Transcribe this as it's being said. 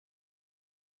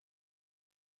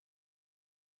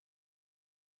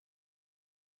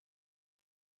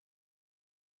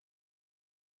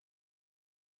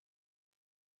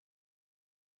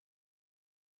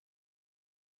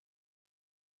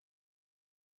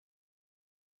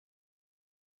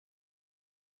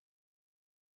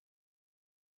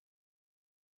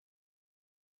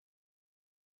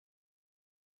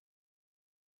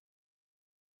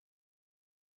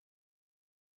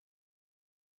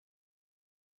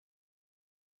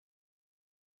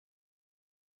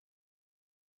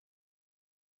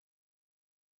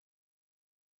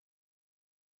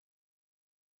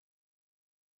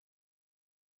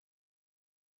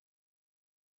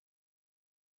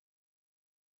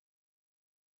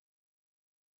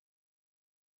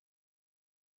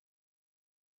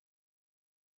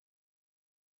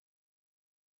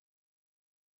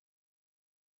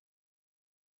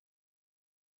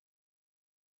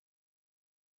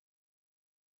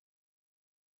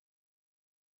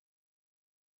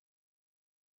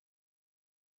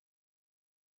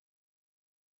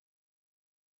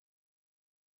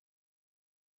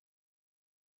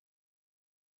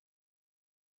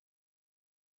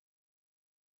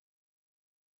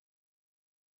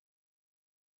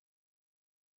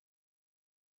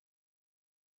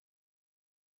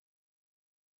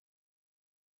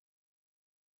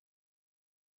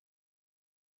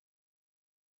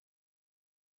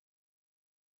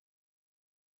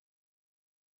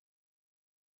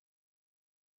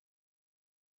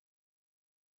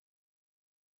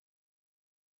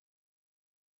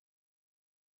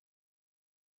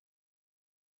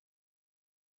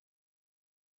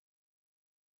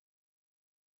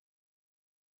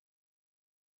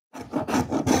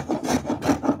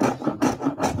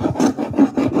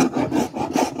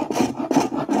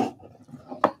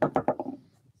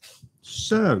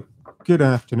So, good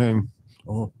afternoon,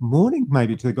 or morning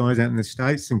maybe to the guys out in the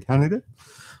States and Canada.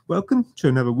 Welcome to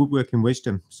another Woodworking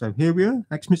Wisdom. So here we are,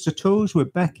 Axminster Tools. We're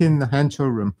back in the hand tool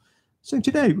room. So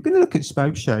today we're going to look at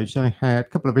Spokeshaves. I had a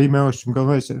couple of emails from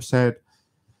guys that have said,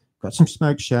 got some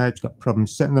Spokeshaves, got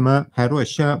problems setting them up. How do I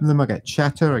sharpen them? I get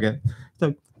chatter.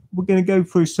 So we're going to go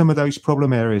through some of those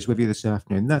problem areas with you this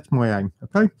afternoon. That's my aim,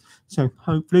 okay? So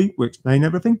hopefully we'll explain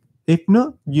everything. If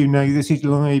not, you know this is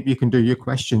live. You can do your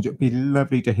questions. It'd be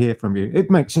lovely to hear from you. It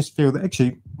makes us feel that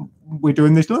actually we're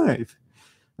doing this live.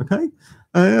 Okay.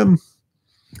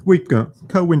 We've got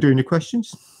Colwyn doing your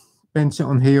questions. Ben sitting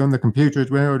on here on the computer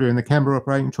as well, doing the camera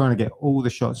operating, trying to get all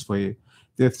the shots for you.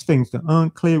 If there's things that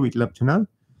aren't clear, we'd love to know.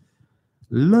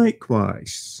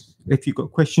 Likewise, if you've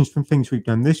got questions from things we've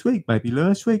done this week, maybe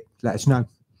last week, let us know.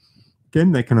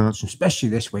 Again, they can answer, especially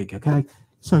this week. Okay.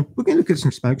 So we're going to look at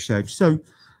some Spokeshaves. So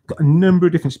got a number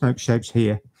of different Spokeshaves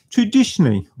here.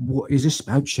 Traditionally, what is a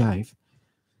Spokeshave?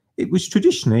 It was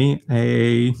traditionally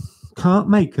a cart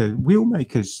maker, wheel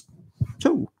maker's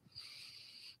tool.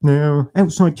 Now,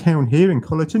 outside town here in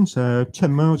Collerton, so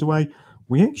 10 miles away,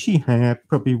 we actually have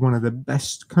probably one of the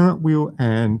best cartwheel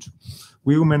and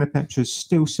wheel manufacturers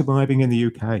still surviving in the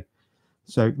UK.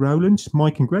 So Roland,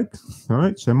 Mike and Greg, all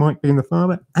right, so Mike being the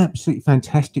father, absolutely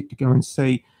fantastic to go and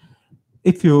see.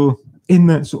 If you're in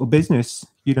that sort of business,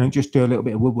 you don't just do a little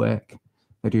bit of woodwork.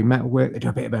 They do metal work, they do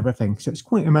a bit of everything. So it's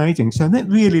quite amazing. So that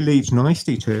really leads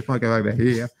nicely to, if I go over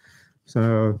here,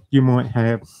 so you might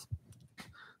have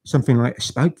something like a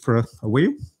spoke for a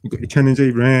wheel. You've got your channels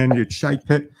either end, you'd shape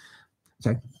it.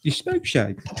 So your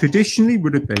Spokeshave traditionally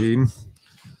would have been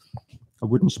a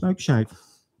wooden Spokeshave.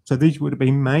 So these would have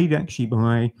been made actually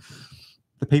by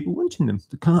the people wanting them,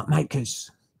 the cart makers.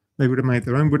 They would have made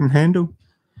their own wooden handle.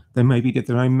 They maybe did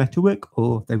their own metalwork,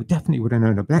 or they definitely would have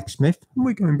known a blacksmith. And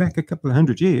we're going back a couple of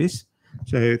 100 years.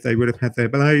 So they would have had their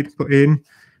blade put in,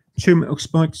 two metal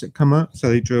spikes that come up. So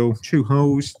they drill two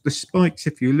holes. The spikes,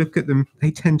 if you look at them,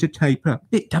 they tend to taper up,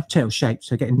 bit dovetail shaped,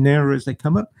 so getting narrower as they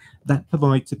come up. That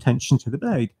provides attention to the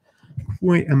blade.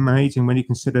 Quite amazing when you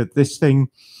consider this thing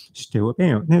still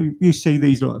about. Now, you see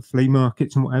these lot of flea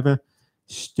markets and whatever,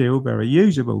 still very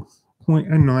usable. Quite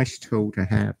a nice tool to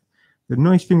have. The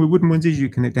nice thing with wooden ones is you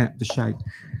can adapt the shape.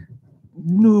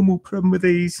 Normal problem with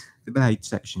these, the blade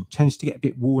section tends to get a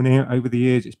bit worn out over the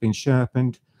years. It's been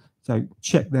sharpened. So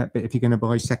check that bit if you're going to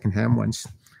buy second-hand ones.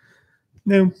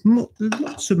 Now,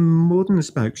 lots of modern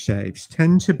Spokeshaves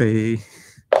tend to be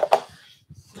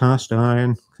cast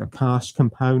iron, a cast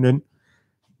component.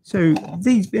 So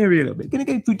these vary a little bit. Going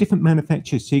to go through different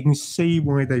manufacturers so you can see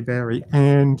why they vary.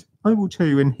 And I will tell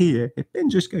you in here, if Ben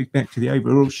just goes back to the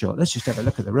overall shot, let's just have a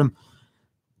look at the room.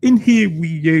 In here, we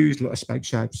use a lot of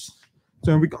Spokeshaves.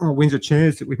 So we've got our Windsor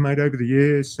chairs that we've made over the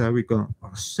years. So we've got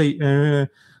our seat area,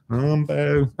 arm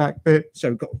bow, back bit. So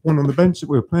we've got one on the bench that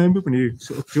we were playing with when you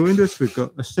sort of joined us. We've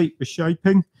got a seat for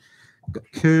shaping. We've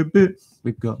got curb bit.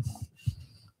 We've got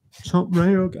top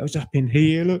rail goes up in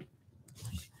here. Look,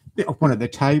 bit of one of the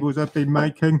tables I've been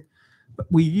making. But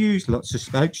we use lots of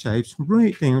Spokeshaves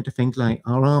right down to things like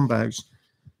our arm bows,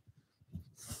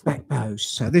 back bows.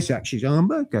 So this actually is arm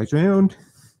bow, goes round.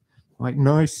 Quite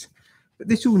nice, but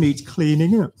this all needs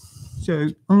cleaning up. So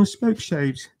our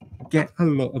Spokeshaves get a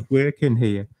lot of work in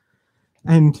here,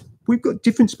 and we've got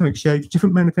different Spokeshaves,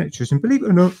 different manufacturers, and believe it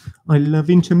or not, I love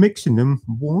intermixing them.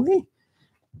 Why?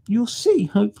 You'll see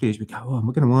hopefully as we go on.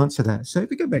 We're going to answer that. So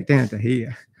if we go back down to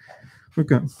here, we've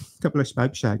got a couple of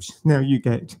Spokeshaves. Now you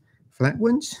get flat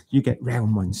ones, you get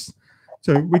round ones.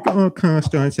 So we've got our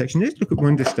cast iron section. Let's look at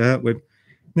one to start with.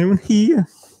 Now on here,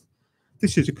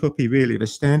 this is a copy really of a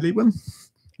Stanley one.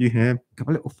 You have a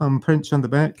couple of little thumbprints on the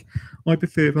back. I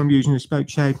prefer, if I'm using a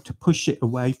Spokeshave, to push it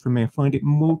away from me. I find it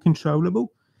more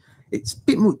controllable. It's a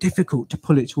bit more difficult to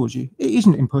pull it towards you. It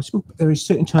isn't impossible, but there are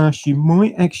certain tasks you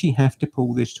might actually have to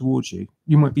pull this towards you.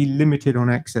 You might be limited on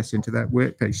access into that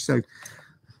workpiece. So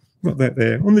got that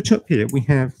there. On the top here, we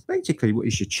have basically what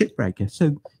is your chip breaker.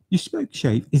 So your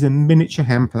Spokeshave is a miniature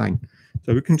hand plane.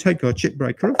 So we can take our chip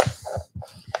breaker off.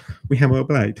 We have our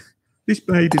blade. This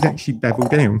blade is actually beveled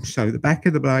down, so the back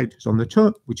of the blade is on the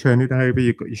top. We turn it over,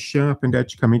 you've got your sharpened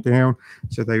edge coming down,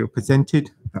 so they are presented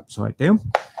upside down.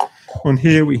 On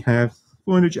here we have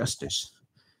fine adjusters.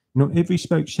 Not every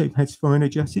Spokeshave has fine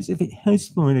adjusters. If it has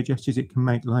fine adjusters, it can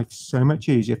make life so much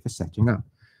easier for setting up.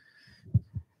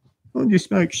 On your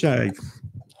Spokeshave,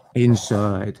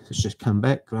 inside, let's just come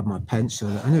back, grab my pencil,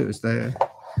 I knew it was there.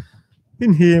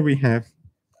 In here we have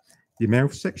your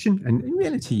mouth section, and in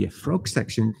reality your frog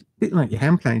section, a bit like your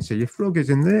hand plane. So your frog is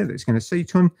in there that's going to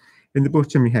seat on. In the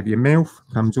bottom you have your mouth,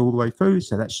 comes all the way through,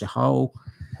 so that's your hole.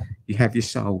 You have your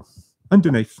sole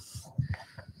underneath.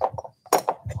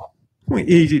 Quite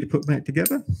easy to put back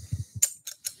together.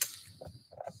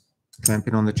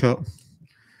 Clamping on the top.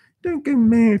 Don't go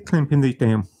mad clamping these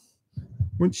down.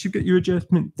 Once you get your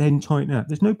adjustment, then tighten up.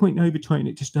 There's no point in over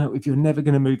tightening it to start if you're never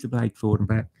going to move the blade forward and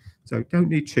back. So don't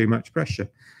need too much pressure.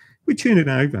 We turn it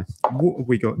over. What have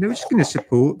we got? Now we're just going to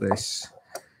support this.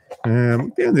 We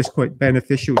found this quite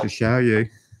beneficial to show you.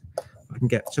 I can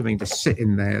get something to sit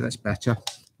in there. That's better.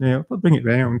 Now if I bring it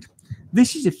round,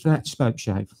 this is a flat spoke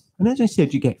shave, and as I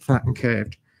said, you get flat and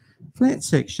curved. Flat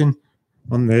section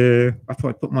on there. If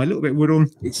I put my little bit of wood on,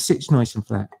 it sits nice and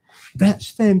flat. That's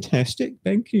fantastic.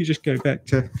 Then can you just go back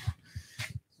to?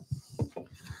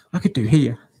 I could do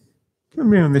here.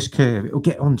 Come around this curve, it'll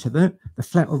get onto that. The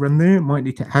flat will run there. Might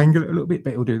need to angle it a little bit,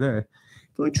 but it'll do there.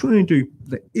 If I try and do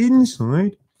the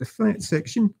inside, the flat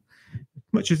section,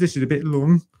 much as this is a bit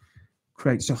long,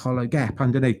 creates a hollow gap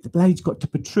underneath. The blade's got to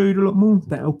protrude a lot more.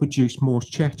 That'll produce more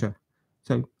chatter.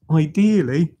 So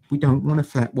ideally, we don't want a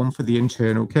flat one for the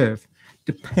internal curve,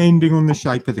 depending on the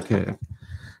shape of the curve.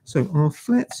 So our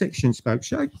flat section spoke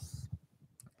shape,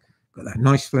 got that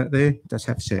nice flat there, does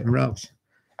have certain rolls.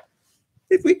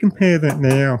 If we compare that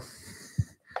now,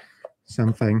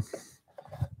 something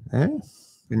there,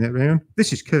 bring that round,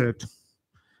 this is curved.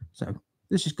 So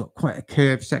this has got quite a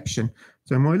curved section.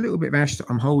 So my little bit of ash that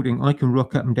I'm holding, I can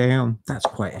rock up and down. That's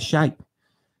quite a shape.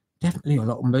 Definitely a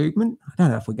lot of movement. I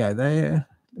don't know if we go there.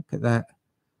 Look at that.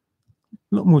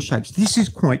 A lot more shapes. This is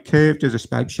quite curved as a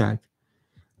spoke shape.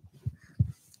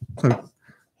 So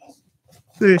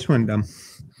this one done.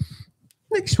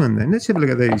 Next one then, let's have a look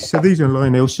at these. So these are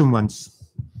LIE-NIELSEN ones.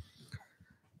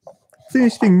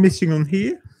 First thing missing on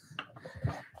here,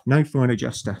 no fine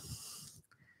adjuster.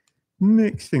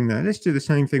 Next thing though, let's do the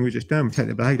same thing we just done, take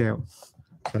the blade out.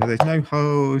 So there's no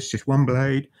holes, just one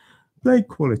blade. Blade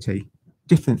quality,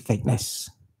 different thickness.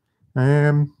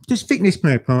 Does thickness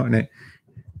play a part in it?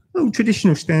 Oh,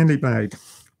 traditional Stanley blade,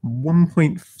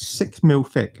 1.6 mil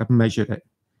thick, I've measured it.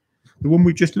 The one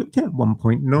we just looked at,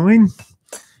 1.9,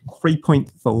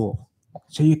 3.4.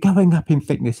 So you're going up in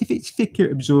thickness. If it's thicker,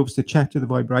 it absorbs the chatter, the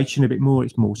vibration a bit more,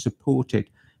 it's more supported.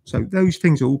 So those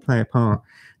things all play a part.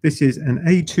 This is an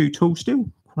A2 tool steel,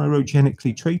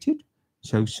 cryogenically treated,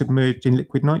 so submerged in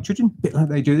liquid nitrogen, a bit like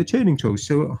they do the turning tools,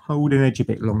 so it'll hold an edge a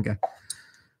bit longer.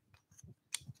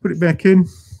 Put it back in.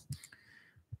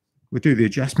 We'll do the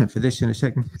adjustment for this in a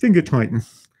second. Finger tighten.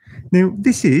 Now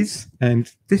this is,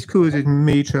 and this causes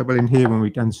me trouble in here when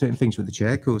we've done certain things with the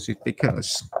chair courses,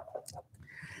 because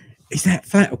is that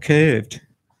flat or curved?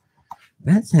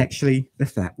 That's actually the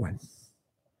flat one.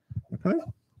 Okay,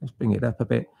 let's bring it up a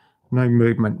bit. No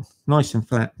movement, nice and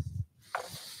flat.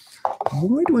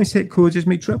 Why do I say it causes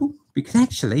me trouble? Because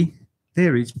actually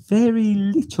there is very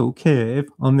little curve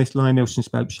on this LIE-NIELSEN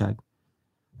spoke shape.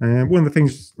 One of the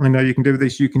things I know you can do with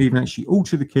this, you can even actually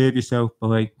alter the curve yourself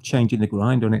by changing the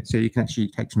grind on it. So you can actually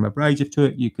take some abrasive to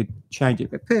it. You could change it,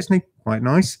 but personally, quite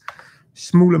nice.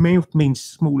 Smaller mouth means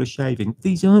smaller shaving.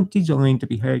 These aren't designed to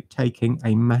be taking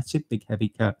a massive, big, heavy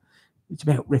cut. It's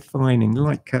about refining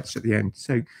light cuts at the end.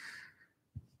 So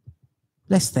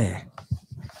less there.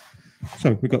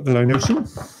 So we've got the LIE-NIELSEN.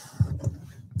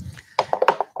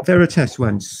 VERITAS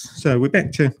ones. So we're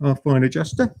back to our fine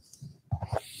adjuster.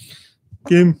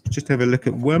 Again, just have a look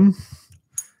at one.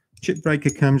 Chip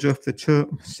breaker comes off the top,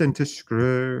 center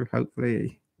screw.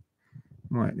 Hopefully,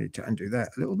 might need to undo that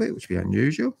a little bit, which would be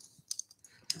unusual.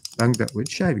 Bunged up wood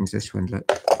shavings, this one,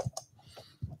 look.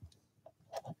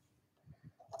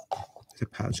 It's a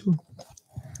puzzle.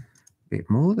 A bit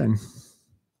more then.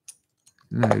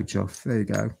 Loads off. There you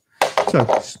go.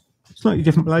 So, slightly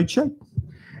different blade shape.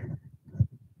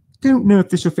 Don't know if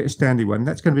this will fit a Stanley one.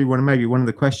 That's going to be maybe one of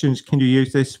the questions. Can you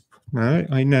use this? No,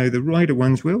 I know the Rider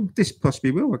ones will. This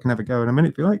possibly will. I can have a go in a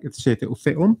minute if you like, to see if it will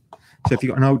fit on. So if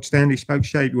you've got an old Stanley spoke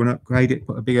shape, you want to upgrade it,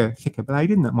 put a bigger, thicker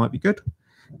blade in, that might be good.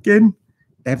 Again,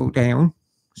 bevel down.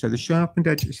 So the sharpened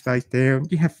edge is face down.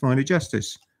 You have fine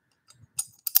adjusters.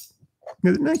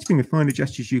 Now, the nice thing with fine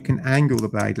adjusters, you can angle the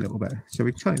blade a little bit. So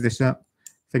we tighten this up,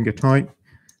 finger tight.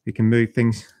 We can move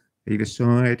things either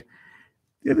side.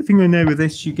 The other thing I know with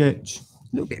this, you get a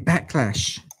little bit of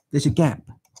backlash. There's a gap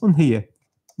on here.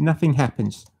 Nothing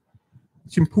happens.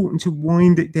 It's important to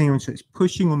wind it down so it's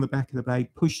pushing on the back of the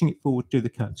blade, pushing it forward to the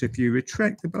cut. So if you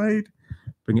retract the blade,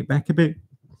 bring it back a bit,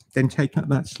 then take up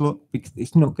that slot, because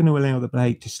it's not going to allow the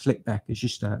blade to slip back as you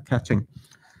start cutting.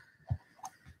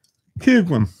 Curved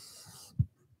one.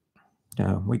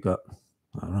 Now we got,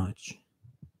 all right.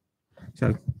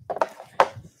 So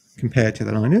compared to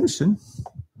the LIE-NIELSEN,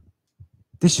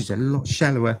 this is a lot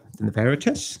shallower than the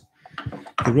VERITAS.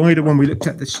 The rider one we looked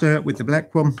at the start with the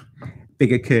black one,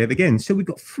 bigger curve again. So we've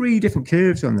got 3 different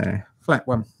curves on there, flat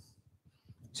one.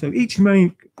 So each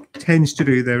main tends to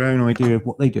do their own idea of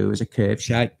what they do as a curve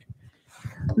shape.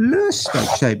 Last spoke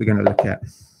shape we're going to look at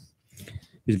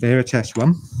is VERITAS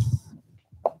one.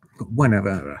 Got one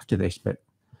other after this, but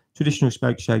traditional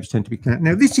spoke shapes tend to be flat.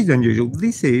 Now this is unusual.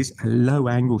 This is a low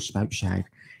angle spoke shape.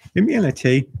 In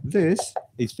reality, this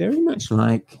is very much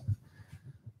like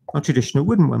our traditional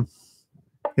wooden one,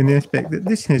 in the aspect that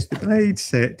this has the blade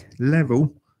set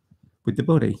level with the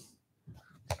body.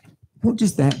 What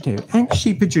does that do?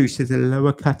 Actually produces a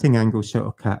lower cutting angle sort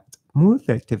of cut more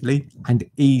effectively and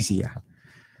easier.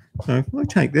 So if I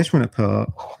take this one apart,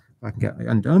 I can get it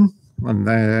undone. One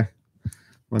there,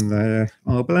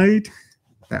 our blade,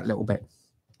 that little bit.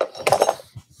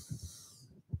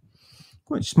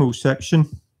 Quite a small section.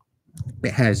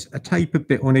 It has a tapered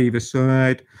bit on either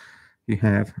side. You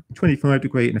have a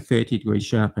 25° and a 30°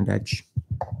 sharpened edge.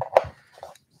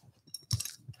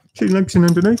 2 legs in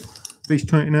underneath. These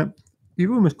tighten up.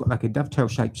 You've almost got like a dovetail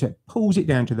shape, so it pulls it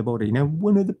down to the body. Now,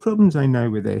 one of the problems I know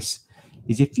with this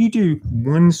is if you do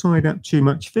one side up too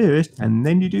much first and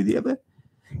then you do the other,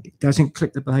 it doesn't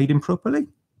clip the blade in properly.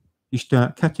 You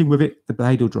start cutting with it, the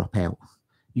blade will drop out.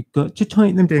 You've got to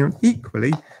tighten them down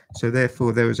equally, so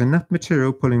therefore there is enough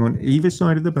material pulling on either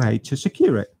side of the blade to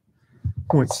secure it.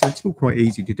 So it's all quite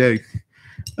easy to do.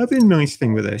 Other nice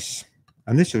thing with this,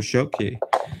 and this will shock you,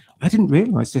 I didn't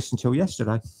realise this until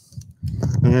yesterday,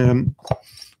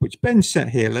 which Ben sat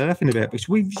here laughing about, because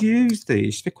we've used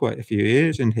these for quite a few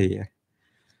years in here.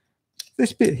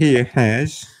 This bit here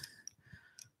has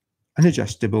an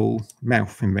adjustable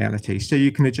mouth in reality, so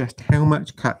you can adjust how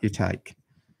much cut you take.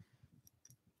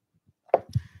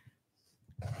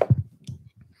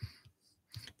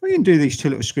 We can do these 2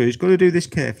 little screws. Got to do this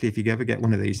carefully if you ever get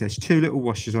one of these. There's 2 little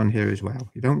washers on here as well.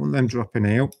 You don't want them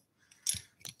dropping out.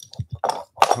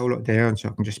 Hold it down so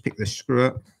I can just pick the screw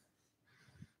up.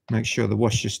 Make sure the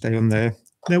washers stay on there.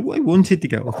 Now what I wanted to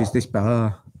get off is this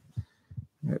bar.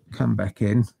 Come back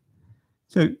in.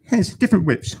 So it has different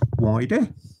widths. Wider,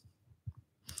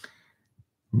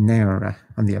 narrower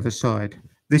on the other side.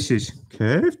 This is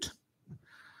curved.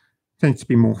 Tends to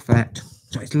be more flat.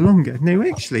 So it's longer. Now,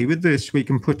 actually, with this, we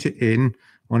can put it in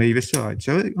on either side.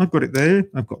 So I've got it there.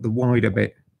 I've got the wider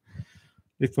bit.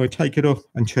 If I take it off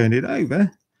and turn it over,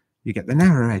 you get the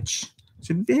narrow edge.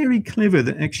 So very clever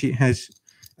that actually it has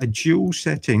a dual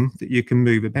setting that you can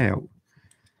move about.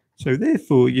 So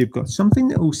therefore, you've got something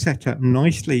that will set up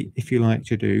nicely if you like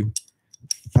to do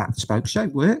flat spoke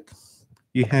shape work.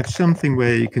 You have something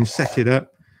where you can set it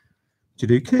up to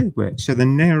do curve work. So the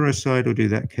narrower side will do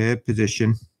that curve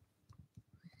position.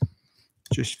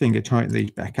 Just finger tighten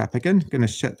these back up again. Going to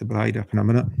set the blade up in a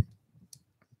minute.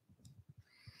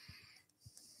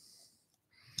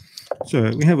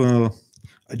 So we have our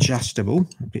adjustable,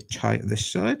 a bit tight at this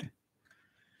side.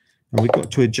 And we've got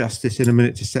to adjust this in a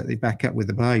minute to set the back up with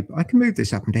the blade. But I can move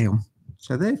this up and down.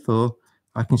 So therefore,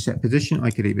 I can set position.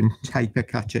 I could even taper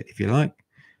cut it if you like.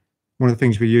 One of the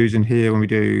things we use in here when we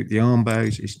do the arm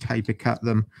bows is taper cut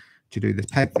them to do the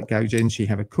peg that goes in. So you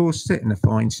have a coarse set and a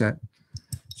fine set.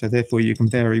 So therefore you can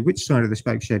vary which side of the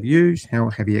Spokeshave you use,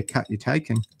 how heavy a cut you're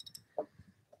taking.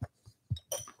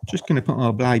 Just going to put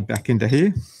our blade back into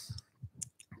here.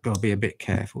 Got to be a bit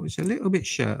careful. It's a little bit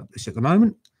sharp this at the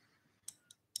moment.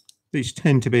 These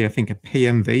tend to be, I think, a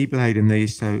PMV blade in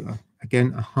these. So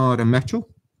again, a harder metal.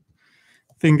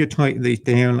 Finger tighten these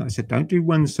down. Like I said, don't do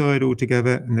one side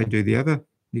altogether and then do the other.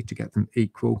 Need to get them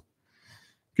equal.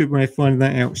 Good way of finding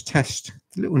that out is test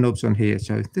the little knobs on here.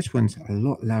 So this one's a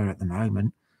lot lower at the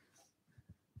moment.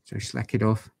 So slack it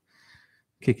off,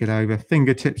 kick it over.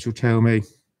 Fingertips will tell me,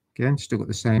 again, still got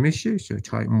the same issue. So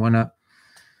tighten one up.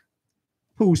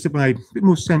 Pulls the blade, a bit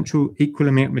more central, equal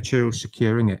amount of material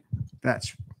securing it.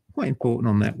 That's quite important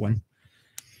on that one.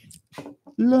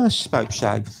 Last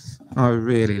Spokeshave I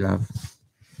really love.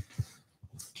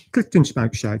 CLIFTON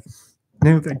Spokeshave.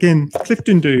 Now again,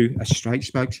 CLIFTON do a straight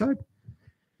Spokeshave,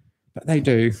 but they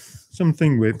do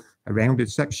something with a rounded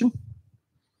section.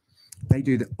 They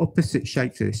do the opposite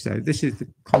shape to this. So this is the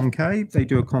concave. They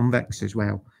do a convex as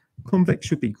well. Convex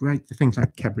would be great for things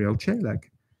like cabriole chair leg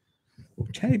or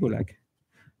table leg.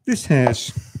 This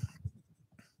has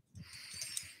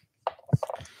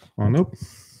one up.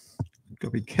 Got to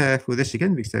be careful with this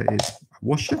again because there is a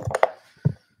washer,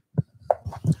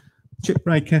 chip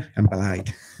breaker, and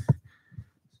blade.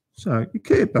 So your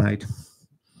curved blade.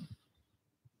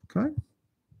 Okay,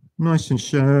 nice and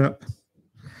sharp.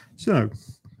 So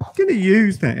I'm going to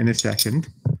use that in a second.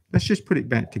 Let's just put it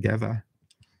back together.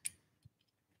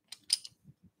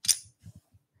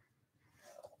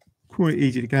 Quite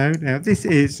easy to go. Now, this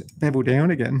is bevel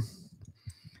down again.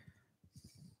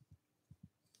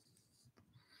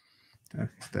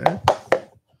 There.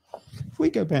 If we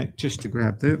go back just to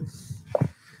grab that,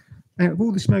 out of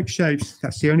all the Spokeshaves,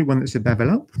 that's the only one that's a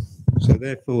bevel up. So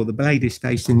therefore, the blade is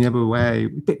facing the other way,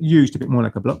 used a bit more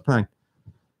like a block plane.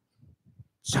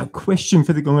 So question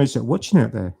for the guys that are watching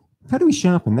out there, how do we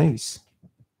sharpen these?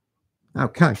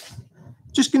 Okay,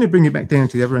 just going to bring it back down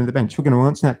to the other end of the bench. We're going to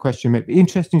answer that question. It'd be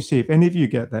interesting to see if any of you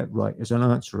get that right as an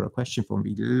answer or a question for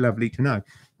me. It'd be lovely to know.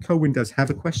 Colwyn does have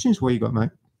a question. So what you got,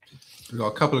 mate? We've got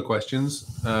a couple of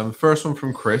questions. First one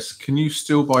from Chris. Can you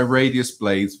still buy radius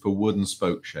blades for wooden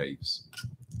Spokeshaves?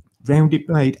 Rounded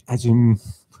blade as in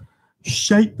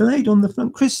shape blade on the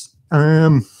front, Chris?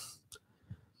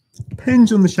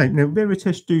 Depends on the shape. Now,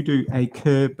 VERITAS do a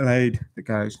curved blade that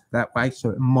goes that way, so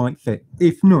it might fit.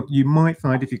 If not, you might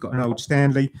find if you've got an old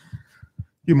Stanley,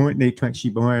 you might need to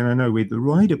actually buy, and I know with the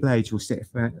rider blades, will set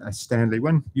a Stanley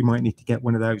one. You might need to get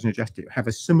one of those and adjust it. Have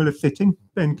a similar fitting.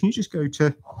 Ben, can you just go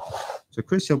to... So,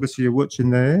 Chris, obviously you're watching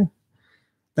there.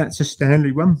 That's a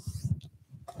Stanley one.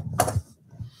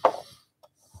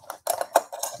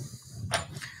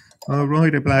 Our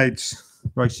rider blades,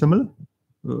 very similar.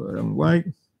 Long way.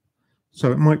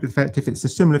 So it might be the fact if it's a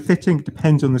similar fitting, it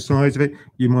depends on the size of it.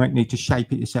 You might need to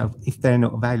shape it yourself if they're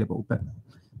not available, but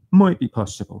might be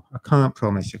possible. I can't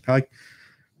promise, okay?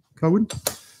 Colin?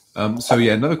 So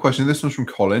yeah, another question. This one's from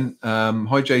Colin.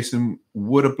 Hi, Jason.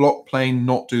 Would a block plane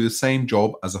not do the same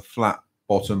job as a flat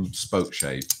bottom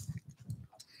Spokeshave?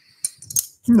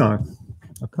 No.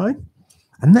 Okay.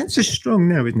 And that's a strong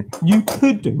no, isn't it? You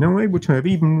could do. Now, I'm able to have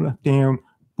even roughed down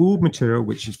board material,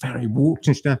 which is very warped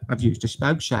and stuff. I've used a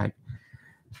Spokeshave.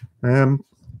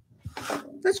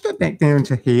 Let's go back down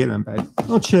to here then, babe.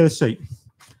 Our chair seat.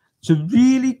 It's a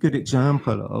really good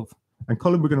example of, and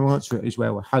Colin, we're going to answer it as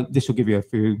well. I hope this will give you a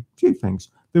few things.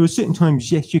 There are certain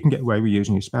times, yes, you can get away with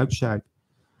using a Spokeshave.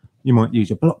 You might use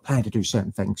a block plane to do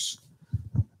certain things.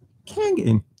 Can get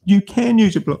in. You can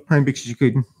use a block plane because you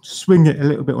can swing it a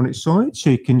little bit on its side,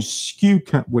 so you can skew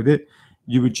cut with it.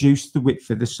 You reduce the width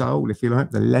of the sole, if you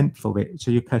like, the length of it,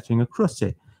 so you're cutting across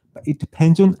it. But it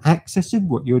depends on access of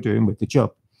what you're doing with the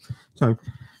job. So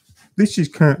this is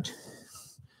cut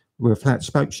with a flat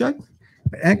Spokeshave,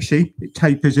 but actually it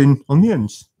tapers in on the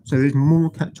ends. So there's more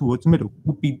cut towards the middle.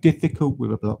 Would be difficult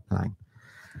with a block plane.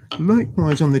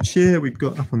 Likewise on the chair we've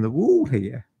got up on the wall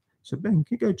here. So Ben, can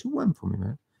you go to one for me,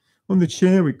 mate? On the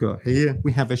chair we've got here,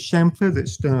 we have a chamfer that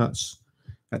starts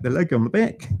at the leg on the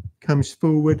back, comes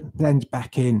forward, blends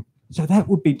back in. So that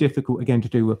would be difficult again to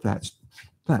do with flat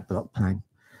block plane.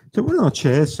 So on our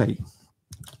chair seat,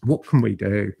 what can we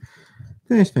do?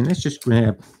 First thing, let's just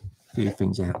grab a few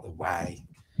things out of the way.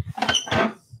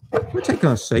 We'll take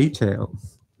our seat out.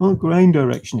 Our grain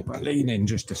direction, if I lean in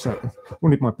just a second,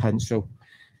 wanted my pencil.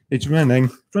 It's running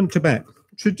front to back.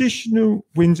 Traditional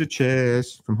Windsor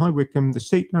chairs from High Wycombe, the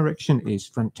seat direction is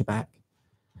front to back.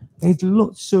 There's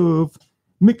lots of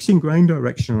mixing grain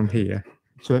direction on here,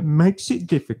 so it makes it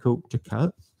difficult to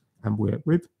cut and work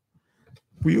with.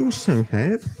 We also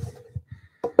have,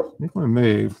 if I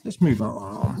move, let's move our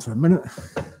arm for a minute.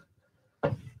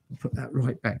 Put that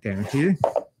right back down here.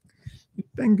 It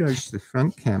then goes to the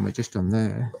front camera just on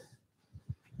there.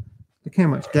 Look how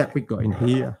much gap we've got in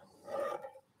here.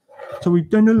 So we've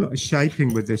done a lot of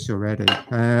shaping with this already.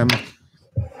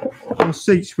 The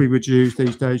seats we would use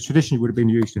these days traditionally would have been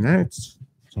used in ads.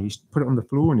 So you put it on the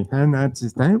floor and your hand adds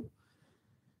is down.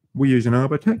 We use an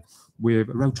Arbotech with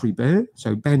a rotary bear.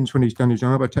 So Ben's, when he's done his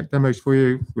Arbotech demos for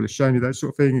you, will have shown you that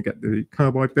sort of thing. You get the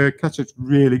carbide bear cutter, it's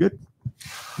really good.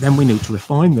 Then we need to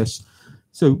refine this.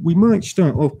 So we might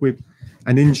start off with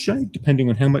an in shape, depending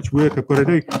on how much work I've got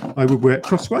to do. I would work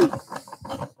crossway.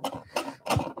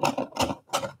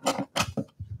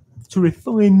 To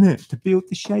refine that, to build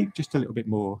the shape just a little bit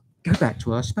more, go back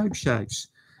to our Spokeshaves.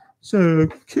 So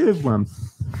curved one,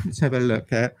 let's have a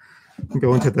look at and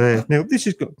go on to there. Now this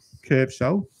has got curved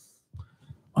sole.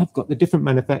 I've got the different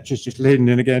manufacturers just leaning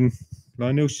in again,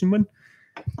 LIE-NIELSEN one.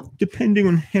 Depending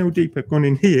on how deep I've gone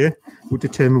in here will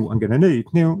determine what I'm going to need.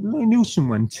 Now LIE-NIELSEN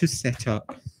one to set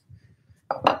up.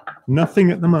 Nothing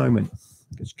at the moment.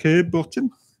 It's curved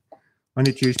bottom. I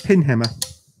need to use pin hammer.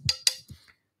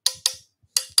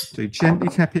 So gently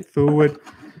tap it forward,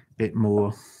 a bit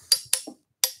more.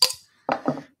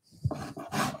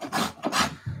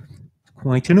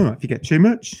 Quite enough. If you get too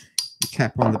much, you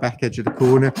tap on the back edge of the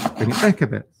corner, bring it back a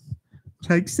bit.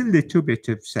 Takes a little bit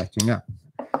of setting up.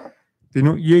 they're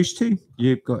not used to,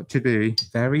 you've got to be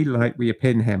very light with your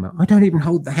pin hammer. I don't even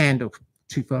hold the handle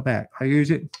too far back. I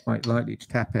use it quite lightly to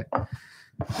tap it.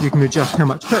 You can adjust how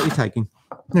much cut you're taking.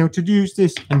 Now, to use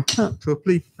this and cut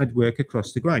properly, I'd work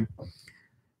across the grain.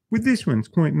 With this one, it's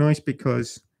quite nice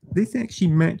because this actually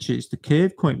matches the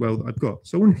curve quite well that I've got.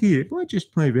 So on here, if I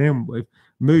just play around with,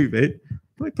 move it,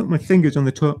 if I put my fingers on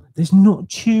the top, there's not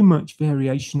too much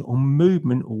variation or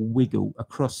movement or wiggle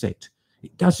across it.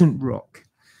 It doesn't rock.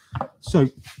 So,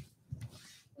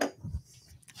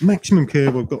 maximum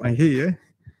curve I've got here.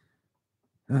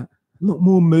 A lot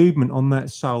more movement on that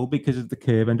sole because of the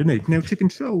curve underneath. Now, to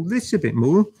control this a bit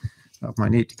more, I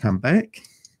might need to come back.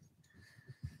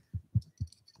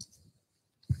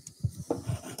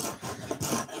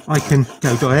 I can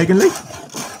go diagonally.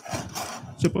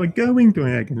 So by going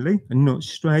diagonally and not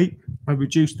straight, I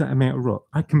reduce that amount of rock.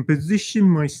 I can position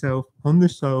myself on the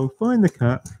sole, find the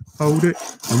cut, hold it,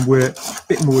 and work a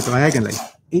bit more diagonally.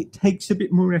 It takes a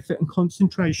bit more effort and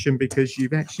concentration because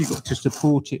you've actually got to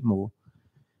support it more.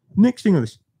 Next thing on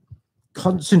this,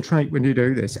 concentrate when you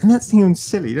do this. And that sounds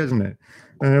silly, doesn't it?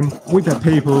 We've had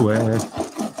people where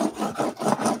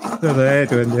they're there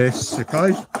doing this,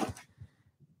 okay?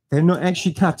 They're not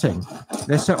actually cutting.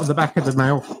 They're sat on the back of the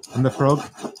mouth and the frog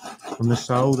on the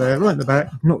sole there, right in the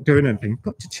back, not doing anything.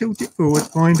 Got to tilt it forward,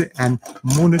 find it, and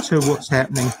monitor what's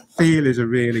happening. Feel is a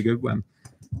really good one.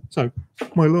 So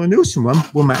my LIE-NIELSEN one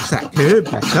will match that curve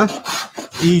better,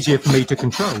 easier for me to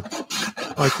control.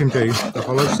 I can do the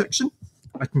hollow section.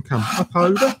 I can come up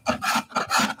over,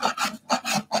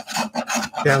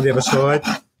 down the other side.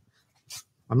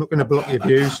 I'm not going to block your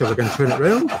view, so we're going to turn it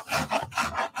around.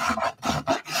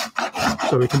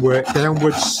 So we can work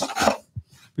downwards,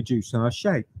 produce our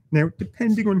shape. Now,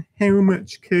 depending on how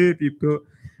much curve you've got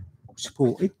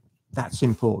supported, that's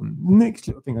important. Next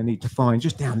little thing I need to find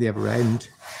just down the other end.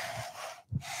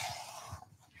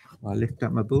 I lift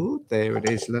up my board. There it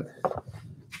is. Look.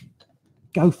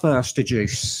 Go faster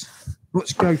juice.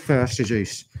 What's go faster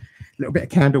juice? A little bit of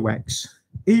candle wax.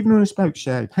 Even on a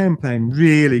Spokeshave, hand plane,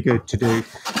 really good to do.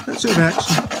 That sort of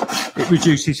action, it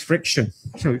reduces friction.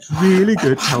 So it's really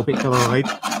good to help it glide.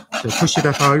 So push it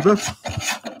up over.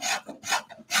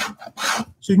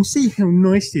 So you can see how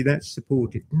nicely that's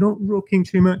supported. Not rocking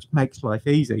too much makes life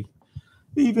easy.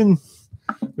 Even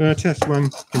VERITAS one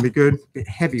can be good. A bit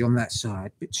heavy on that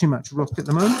side. A bit too much rock at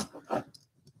the moment.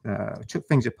 Took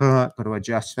things apart, got to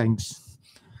adjust things.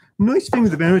 Nice thing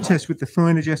with the VERITAS with the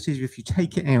fine adjusters, if you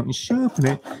take it out and sharpen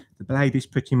it, the blade is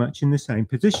pretty much in the same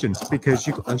position because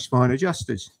you've got those fine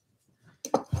adjusters.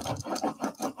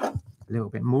 A little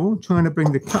bit more, trying to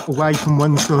bring the cut away from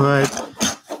one side.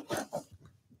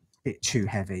 Bit too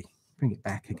heavy. Bring it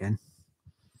back again.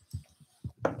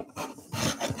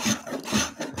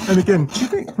 And again, do you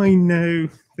think I know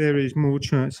there is more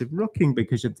chance of rocking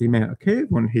because of the amount of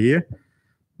curve on here?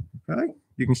 Okay,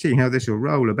 you can see how this will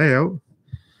roll about.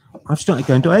 I've started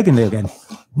going diagonally again.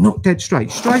 Not dead straight.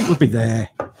 Straight would be there.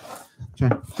 So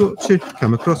I've got to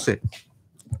come across it.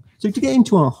 So to get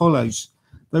into our hollows,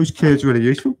 those curves are really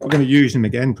useful. We're going to use them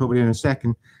again probably in a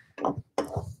second.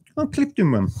 Our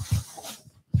CLIFTON one.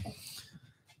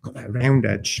 Got that round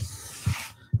edge.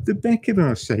 The back of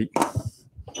our seat.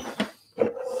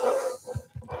 The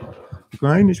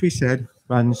grain, as we said,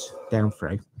 runs down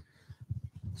through.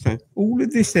 So all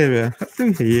of this area up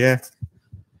through here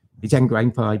is end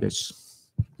grain fibres.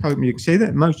 Hope you can see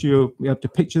that. Most of you will be able to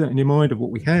picture that in your mind of what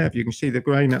we have. You can see the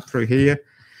grain up through here.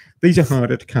 These are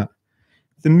harder to cut.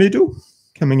 The middle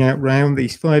coming out round,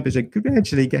 these fibres are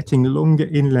gradually getting longer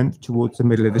in length towards the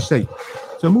middle of the seat.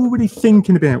 So I'm already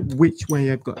thinking about which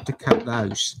way I've got to cut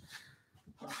those.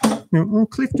 Now, our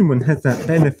CLIFTON one has that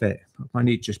benefit. I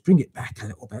need to just bring it back a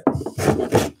little bit.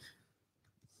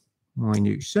 My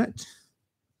new set.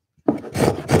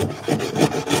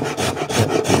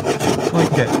 I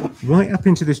get right up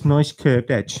into this nice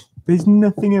curved edge. There's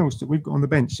nothing else that we've got on the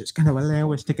bench that's going to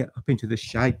allow us to get up into this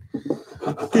shape.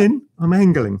 Again, I'm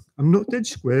angling. I'm not dead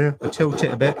square. I tilt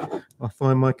it a bit. I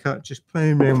find my cut just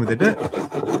playing around with it a bit.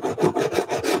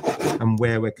 And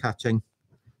where we're cutting.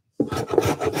 If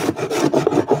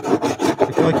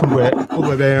I can work all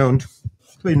the way around,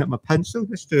 clean up my pencil.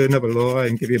 Let's do another lie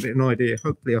and give you a bit of an idea.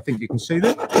 Hopefully, I think you can see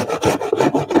that.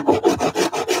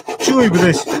 Joy with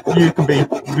this, you can be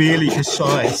really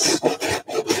precise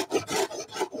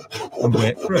and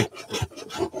work through.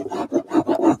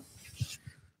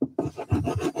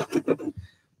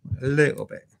 A little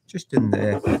bit, just in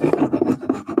there.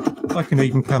 I can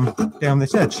even come down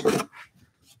this edge.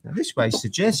 Now, this way is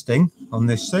suggesting on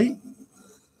this seat,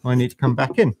 I need to come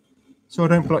back in. so I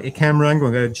don't block your camera angle.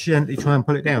 I'm going to gently try and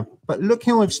pull it down. But look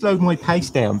how I've slowed my pace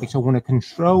down because I want to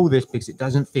control this because it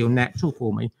doesn't feel natural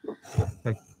for me.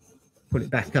 So pull it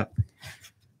back up.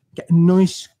 Get a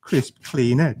nice, crisp,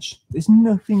 clean edge. There's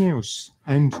nothing else.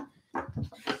 And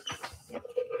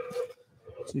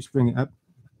just bring it up.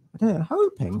 I'm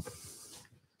hoping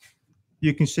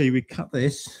you can see we cut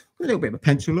this a little bit of a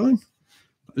pencil line.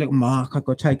 A little mark I've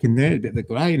got taken there, a bit of the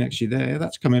grain actually there.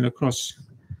 That's coming across.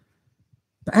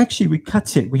 But actually, we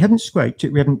cut it. We haven't scraped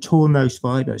it. We haven't torn those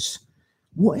fibres.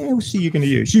 What else are you going to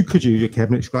use? You could use a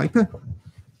cabinet scraper,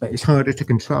 but it's harder to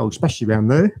control, especially around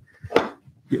there.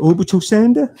 Your orbital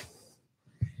sander,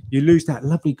 you lose that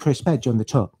lovely crisp edge on the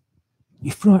top. You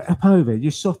fry it up over,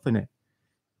 you soften it.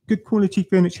 Good quality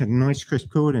furniture, nice crisp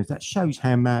corners. That shows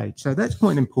handmade. So that's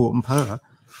quite an important part.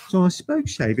 So our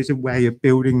Spokeshave is a way of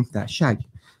building that shape.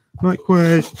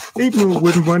 Likewise, even a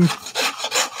wooden one,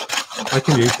 I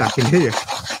can use back in here.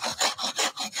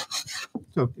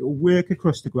 So it will work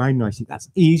across the grain nicely. That's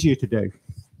easier to do.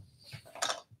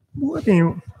 What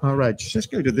about our edge? Let's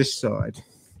go to this side.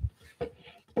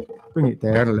 Bring it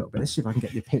down a little bit. Let's see if I can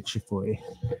get your picture for you.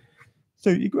 So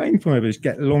your grain fibres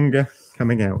get longer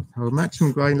coming out. Our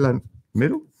maximum grain length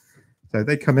middle. So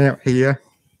they come out here,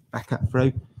 back up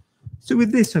through. So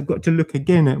with this, I've got to look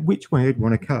again at which way I'd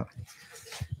want to cut.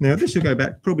 Now this will go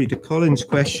back probably to Colin's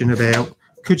question about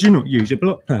could you not use a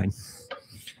block plane?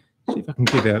 See if I can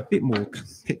give it a bit more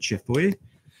picture for you.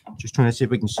 Just trying to see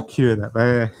if we can secure that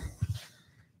there.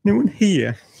 Now on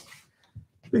here,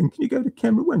 Ben, can you go to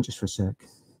camera 1 just for a sec?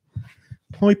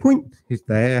 High point is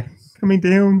there. Coming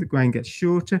down, the grain gets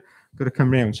shorter. Got to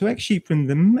come round. So actually from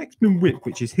the maximum width,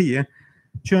 which is here,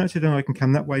 chances are I can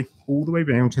come that way all the way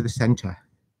round to the centre.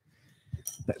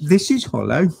 But this is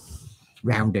hollow,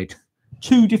 rounded.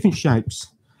 2 different shapes.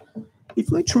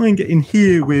 If I try and get in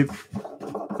here with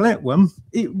a flat one,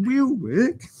 it will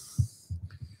work.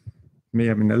 Me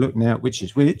having a look now which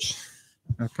is which.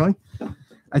 Okay.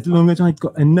 As long as I've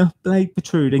got enough blade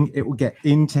protruding, it will get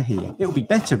into here. It will be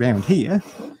better round here.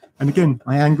 And again,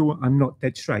 my angle, I'm not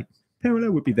dead straight.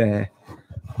 Parallel would be there.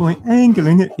 By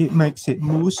angling it, it makes it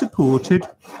more supported,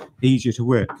 easier to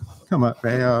work. Come up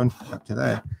round, up to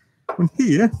there. On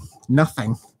here,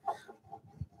 nothing.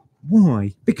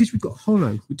 Why? Because we've got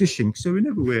hollow, we're dishing. So in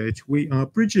other words, we are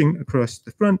bridging across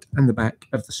the front and the back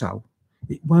of the sole.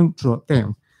 It won't drop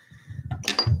down.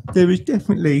 There is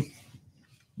definitely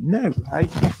no way.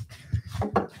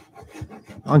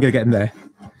 I'm going to get in there.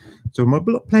 So my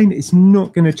block plane is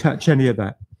not going to touch any of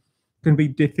that. It's going to be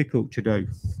difficult to do.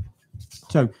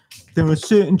 So there are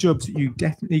certain jobs that you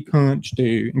definitely can't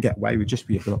do and get away with just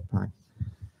with your block plane.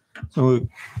 So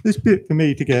this bit for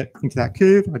me to get into that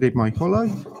curve, I did my hollow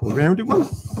or rounded one.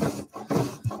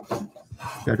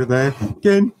 Go to there.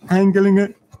 Again, angling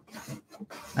it.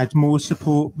 Adds more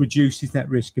support, reduces that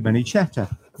risk of any chatter.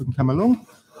 We can come along.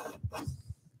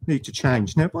 Need to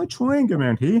change. Now, if I try and go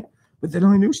around here, with the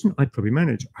LIE-NIELSEN, I'd probably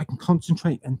manage. I can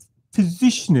concentrate and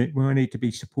position it where I need to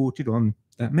be supported on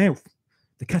that mouth,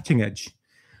 the cutting edge,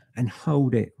 and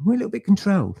hold it. We're a little bit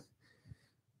controlled.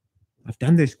 I've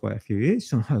done this quite a few years,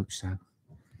 so I hope so.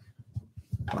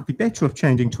 I'd be better off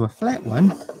changing to a flat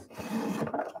one,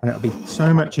 and it'll be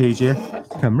so much easier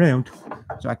to come round,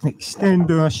 so I can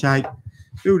extend our shape,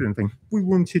 build anything. We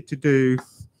wanted to do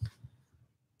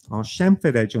our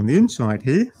chamfered edge on the inside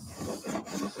here.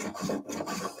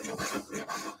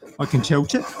 I can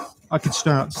tilt it. I can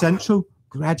start central,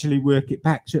 gradually work it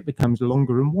back so it becomes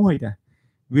longer and wider.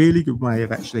 Really good way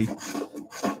of actually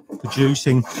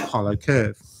producing hollow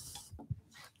curve.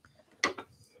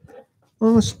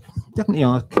 Well, definitely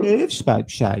our curved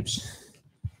Spokeshaves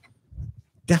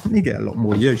definitely get a lot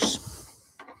more use.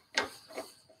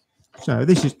 So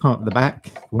this is part of the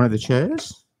back, one of the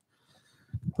chairs.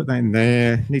 Put that in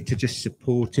there. Need to just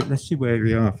support it. Let's see where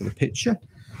we are for the picture.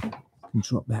 And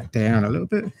drop that down a little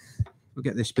bit. We'll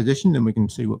get this positioned and we can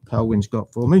see what Colwyn's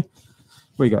got for me.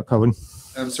 What you got, Colwyn?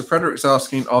 So Frederick's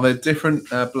asking, are there different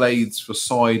blades for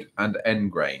side and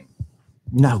end grain?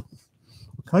 No.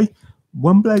 Okay.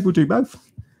 One blade will do both.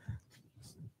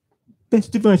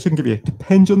 Best advice I can give you,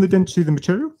 depends on the density of the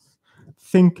material.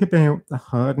 Think about the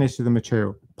hardness of the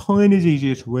material. Pine is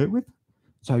easier to work with,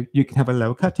 so you can have a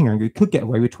lower cutting angle. You could get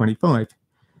away with 25.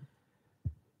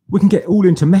 We can get all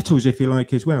into metals if you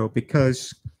like as well,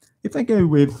 because if I go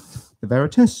with the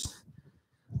VERITAS,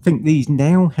 I think these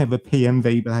now have a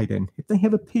PMV blade in. If they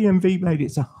have a PMV blade,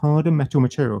 it's a harder metal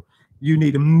material. You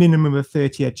need a minimum of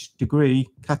 30-degree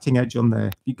cutting edge on there.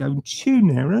 If you go too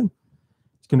narrow,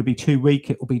 it's going to be too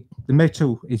weak. It will be, the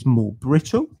metal is more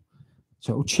brittle,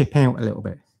 so it will chip out a little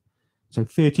bit. So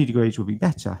 30 degrees will be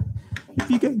better. If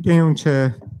you go down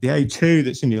to the A2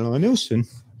 that's in the LIE-NIELSEN,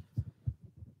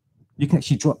 you can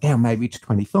actually drop down maybe to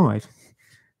 25.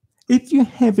 If you're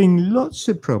having lots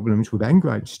of problems with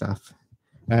end-grain stuff,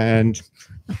 and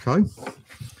okay,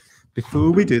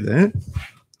 before we do that,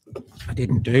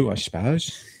 I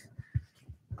suppose,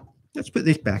 let's put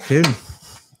this back in.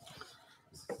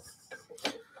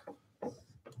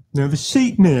 Now the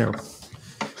seat now,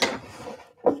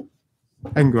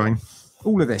 end grain,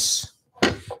 all of this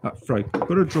up through. Got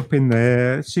to drop in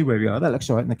there. Let's see where we are. That looks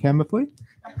all right in the camera for you.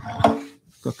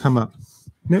 Got to come up.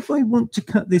 Now, if I want to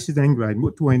cut this as end grain,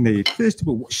 what do I need? First of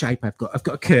all, what shape I've got? I've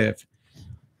got a curve.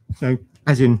 So,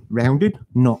 as in rounded,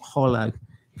 not hollow,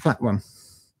 flat one.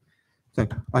 So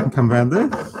I can come around there.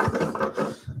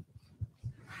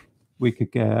 We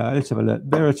could go, let's have a look.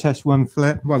 VERITAS one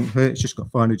flat, won't hurt. It's just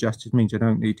got fine adjusters, means I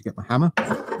don't need to get my hammer.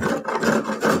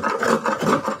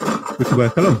 We can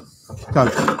work along. So,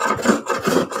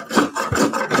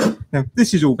 now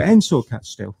this is all bandsaw cut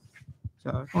still.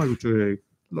 So I will do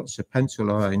lots of pencil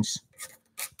lines.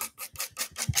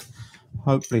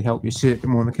 Hopefully help you see it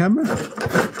more on the camera.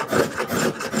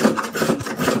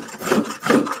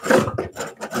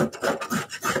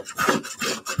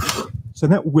 So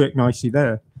that will work nicely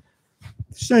there.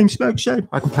 Same spoke shape.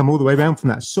 I can come all the way around from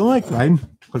that side grain,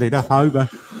 pull it up over,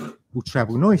 will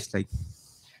travel nicely.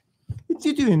 If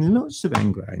you're doing lots of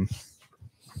end grain,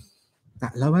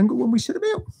 that low angle one we said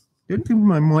about, the only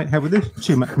thing I might have with this,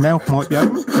 too much mouth might be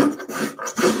open.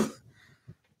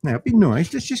 Now it'd be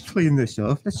nice, let's just clean this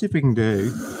off. Let's see if we can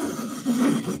do.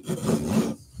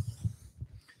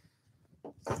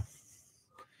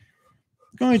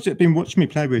 Guys that have been watching me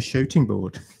play with a shooting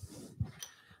board,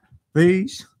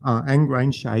 these are end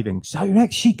grain shaving. So you're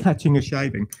actually cutting a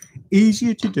shaving.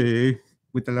 Easier to do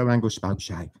with the low angle spoke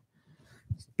shave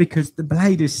because the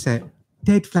blade is set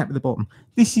dead flat at the bottom.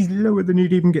 This is lower than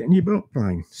you'd even get in your block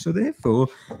plane. So therefore,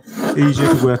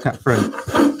 easier to work up through.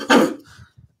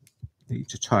 Need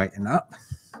to tighten up.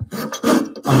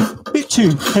 I'm a bit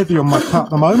too heavy on my cut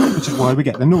at the moment, which is why we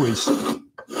get the noise.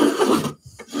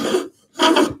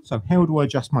 So how do I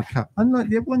adjust my cut? Unlike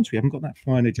the other ones, we haven't got that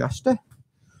fine adjuster.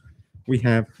 We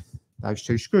have those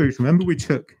two screws. Remember we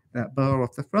took that bar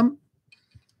off the front?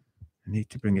 I need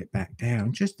to bring it back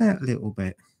down just that little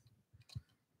bit.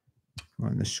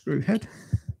 On the screw head.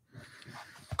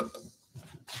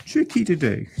 Tricky to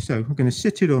do. So I'm going to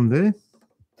sit it on there.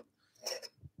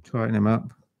 Tighten them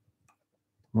up.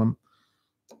 One.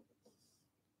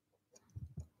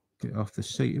 Get off the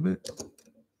seat a bit.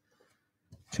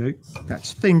 Two.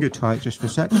 That's finger tight just for a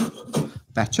second.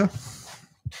 Better.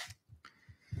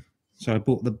 So I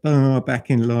brought the bar back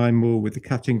in line more with the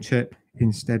cutting tip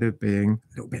instead of being a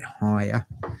little bit higher.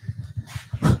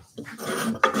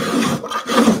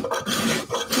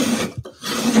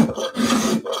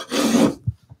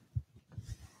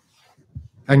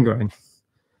 End grain.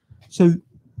 So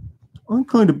I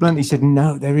kind of bluntly said,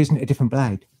 no, there isn't a different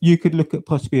blade. You could look at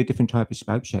possibly a different type of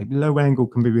spoke shape. Low angle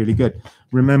can be really good.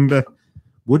 Remember,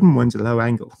 wooden ones are low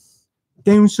angle.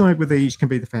 Downside with these can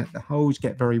be the fact the holes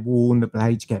get very worn, the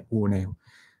blades get worn out.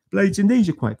 Blades in these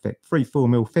are quite thick, 3-4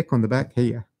 mil thick on the back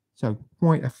here. So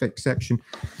quite a thick section.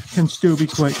 Can still be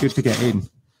quite good to get in.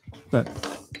 But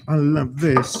I love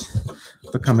this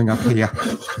for coming up here.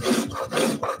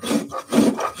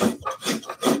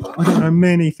 I don't know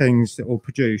many things that will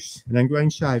produce an end grain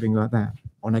shaving like that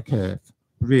on a curve.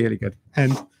 Really good.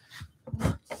 And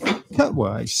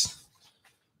cut-wise,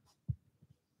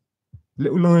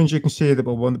 little lines you can see at the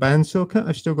bottom on the bandsaw cut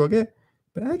I've still got to get.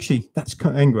 But actually, that's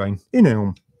cut end grain in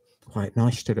elm. Quite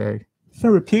nice to do.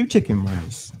 Therapeutic in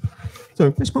ways.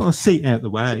 So let's put our seat out of the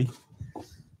way.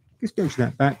 Just go to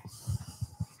that back.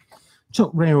 Top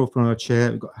rail for our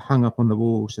chair. We've got hung up on the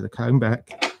wall, so the comb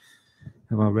back.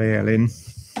 Have our rail in.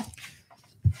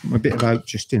 A bit of oak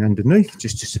just in underneath,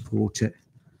 just to support it.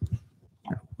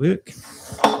 That'll work.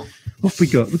 What have we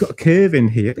got? We've got a curve in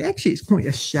here, but actually it's quite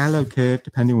a shallow curve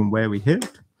depending on where we hit.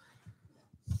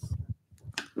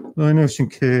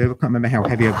 LIE-NIELSEN curve. I can't remember how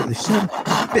heavy I've got this.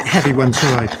 A bit heavy one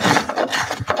side.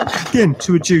 Again,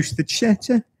 to reduce the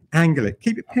chatter, angle it.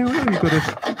 Keep it parallel. You've got to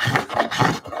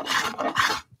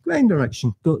grain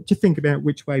direction. Got to think about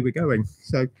which way we're going.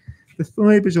 So the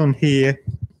fibres on here,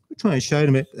 we'll try and show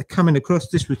them it. They're coming across.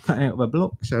 This was cut out of a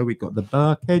block, so we've got the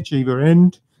bark edge either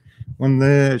end. One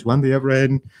there, there's one the other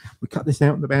end. We cut this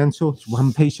out in the bandsaw. It's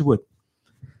one piece of wood.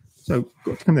 So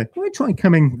got to come there. If I try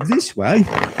coming this way,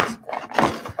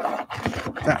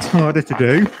 that's harder to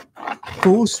do.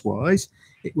 Force-wise,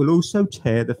 it will also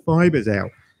tear the fibres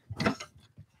out.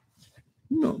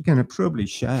 Not going to probably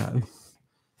show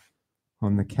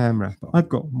on the camera, but I've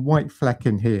got white fleck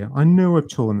in here. I know I've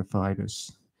torn the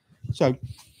fibres. So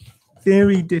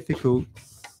very difficult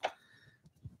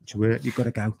to work. You've got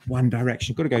to go one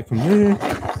direction. You've got to go from there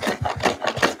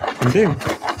and down.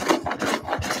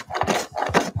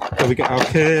 So we get our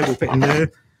curve, we'll fit in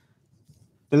there.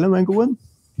 The low angle one,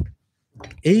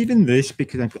 even this,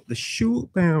 because I've got the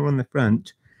short barrel on the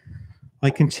front, I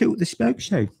can tilt the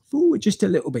spokeshave forward just a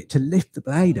little bit to lift the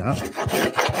blade up.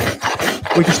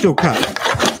 We can still cut.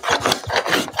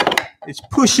 It's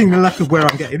pushing the luck of where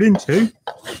I'm getting into,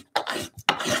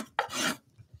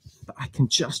 but I can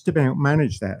just about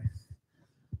manage that.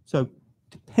 So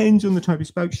depends on the type of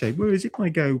spokeshave. Whereas if I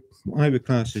go what I would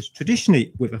class as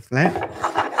traditionally with a flat,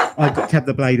 I've got to have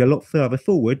the blade a lot further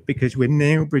forward because we're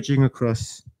now bridging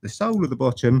across the sole of the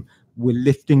bottom. We're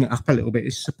lifting it up a little bit.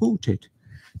 It's supported.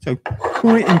 So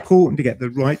quite important to get the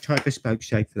right type of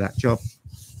spokeshave for that job.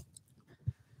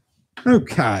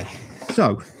 Okay,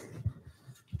 so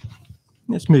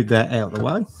let's move that out of the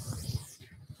way.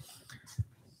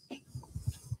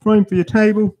 Frame for your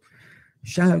table,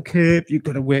 shallow curve. You've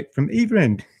got to work from either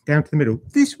end down to the middle.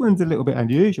 This one's a little bit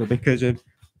unusual because of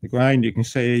the grain. You can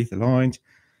see the lines.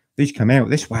 These come out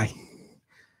this way.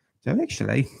 So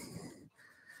actually,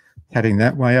 heading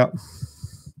that way up.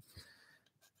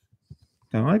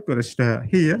 So I've got to start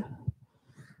here,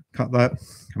 cut that,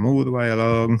 come all the way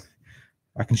along.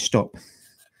 I can stop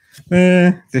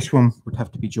there. This one would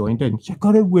have to be joined in. So you've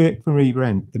got to work from either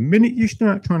end. The minute you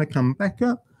start trying to come back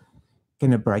up,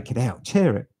 going to break it out,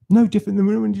 tear it. No different than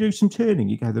when you do some turning.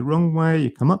 You go the wrong way,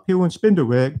 you come uphill on spindle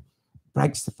work,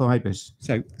 breaks the fibres.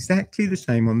 So exactly the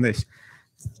same on this.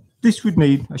 This would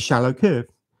need a shallow curve.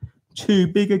 Too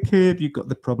big a curve, you've got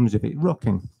the problems of it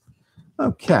rocking.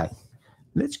 Okay,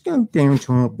 let's go down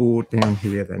to our board down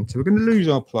here then. So we're going to lose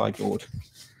our ply board.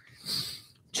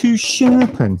 To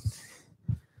sharpen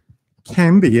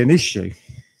can be an issue.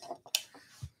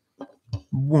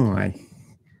 Why?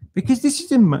 Because this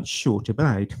is a much shorter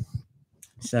blade.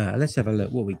 So let's have a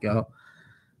look what we got.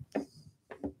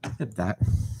 At that.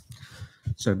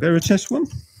 So VERITAS one.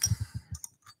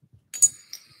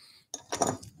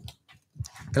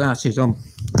 Glasses on.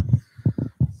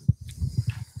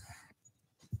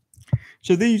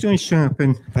 So these I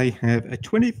sharpen. They have a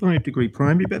 25-degree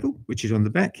primary bevel, which is on the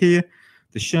back here.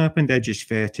 The sharpened edge is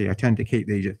 30. I tend to keep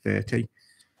these at 30.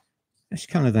 Let's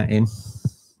colour that in.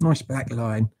 Nice black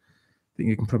line. I think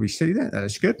you can probably see that.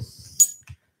 That's good.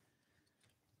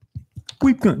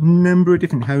 We've got a number of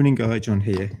different honing guides on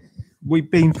here.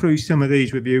 We've been through some of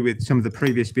these with you with some of the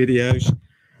previous videos.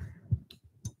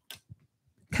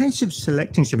 Case of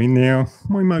selecting something now,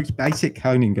 my most basic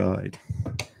honing guide.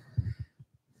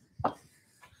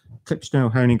 Clip style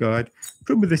honing guide.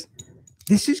 Problem with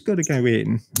this has got to go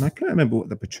in, and I can't remember what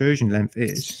the protrusion length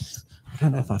is. I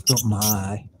don't know if I've got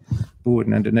my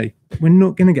board underneath. We're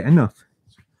not going to get enough.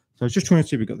 So I was just trying to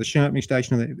see if we've got the sharpening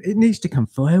station on it. It needs to come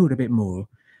forward a bit more.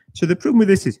 So the problem with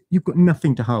this is you've got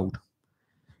nothing to hold.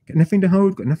 Got nothing to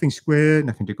hold, got nothing square,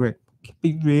 nothing to grip. It can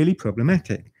be really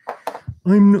problematic.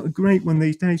 I'm not a great one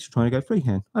these days for trying to go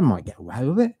freehand. I might get away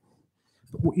with it.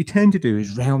 But what you tend to do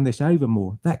is round this over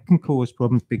more. That can cause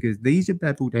problems because these are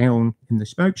beveled down in the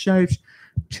Spokeshaves.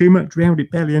 Too much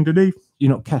rounded belly underneath,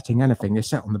 you're not cutting anything, you're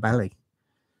sat on the belly.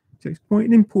 So it's quite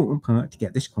an important part to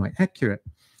get this quite accurate.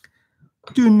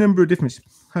 Do a number of different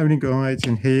honing guides,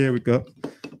 and here we've got,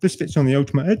 this fits on the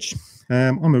ultimate edge.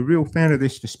 I'm a real fan of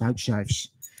this for Spokeshaves.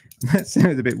 That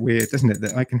sounds a bit weird, doesn't it,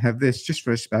 that I can have this just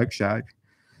for a Spokeshave.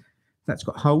 That's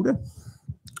got holder.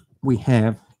 We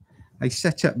have a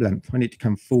setup length. I need to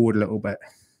come forward a little bit.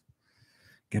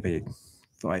 Gonna be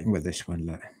fighting with this one.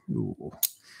 Look. Ooh.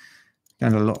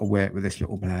 Done a lot of work with this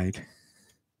little blade.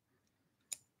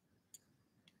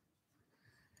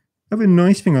 Another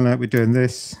nice thing I like with doing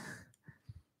this,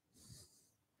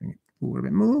 bring it forward a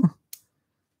bit more.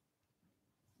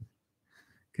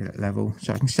 Get it level.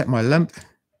 So I can set my length.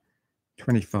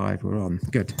 25 we're on.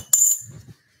 Good.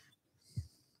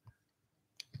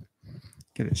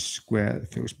 Get it square,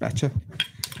 that feels better.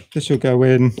 This will go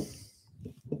in,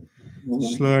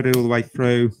 slide it all the way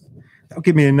through. That'll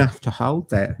give me enough to hold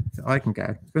there, so I can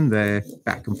go from there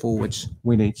back and forwards.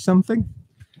 We need something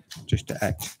just to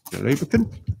act the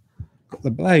lubricant. Got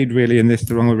the blade really in this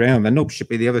the wrong way around. The knob should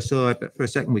be the other side, but for a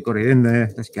second we got it in there.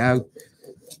 Let's go.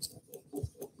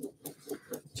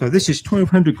 So this is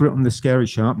 1200 grit on the scary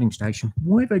sharpening station.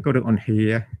 Why have they got it on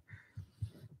here?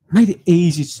 Made it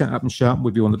easy to set up and sharpen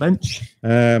with you on the bench.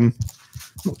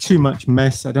 Not too much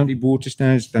mess. I don't need water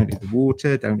stands, don't need the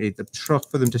water, don't need the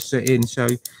trough for them to sit in. So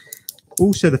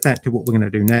also the fact of what we're going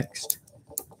to do next.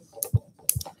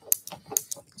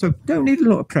 So don't need a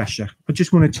lot of pressure. I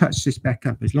just want to touch this back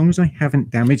up. As long as I haven't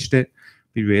damaged it,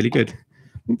 be really good.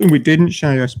 One thing we didn't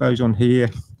show you, I suppose, on here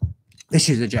This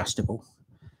is adjustable.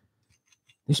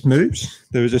 This moves.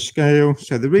 There is a scale.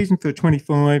 So the reason for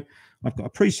 25, I've got a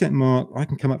preset mark. I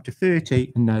can come up to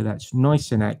 30 and know that's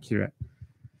nice and accurate.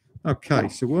 Okay,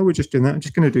 so while we're just doing that, I'm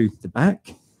just going to do the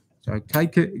back. So I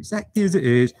take it exactly as it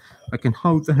is. I can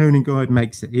hold the honing guide,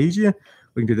 makes it easier.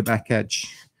 We can do the back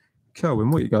edge. Colin,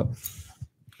 what you got?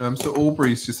 So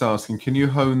Aubrey's just asking, can you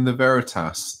hone the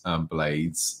VERITAS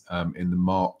blades in the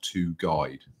Mark II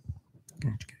guide?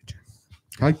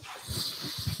 Okay.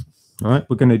 All right,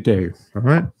 we're going to do. All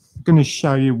right, I'm going to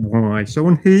show you why. So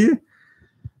on here,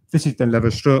 this is the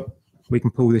lever strap. We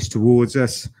can pull this towards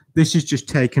us. This is just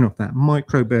taking off that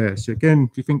micro burr. So again,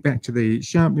 if you think back to the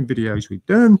sharpening videos we've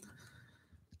done,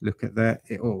 look at that.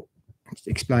 It all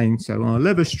explains. So our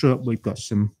lever strap, we've got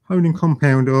some honing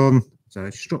compound on. So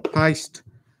strap paste.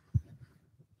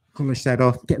 Polish that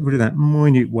off. Get rid of that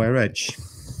minute wear edge.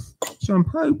 So I'm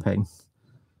hoping.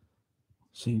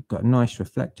 So you've got a nice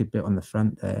reflective bit on the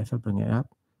front there. If I bring it up.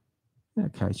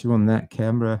 Okay, so on that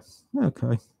camera.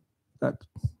 Okay, that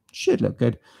should look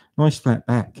good. Nice flat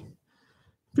back.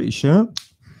 Pretty sharp.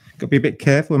 Got to be a bit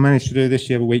careful. I managed to do this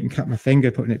the other week and cut my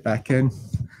finger putting it back in.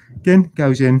 Again,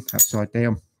 goes in upside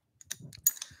down.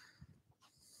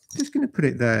 Just going to put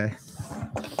it there.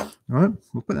 All right,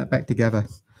 we'll put that back together.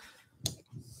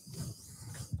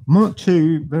 Mark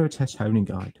II VERITAS honing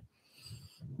guide.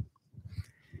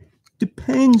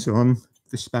 Depends on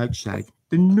the Spokeshave.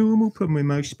 The normal problem with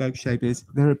most Spokeshave is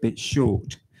they're a bit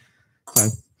short. So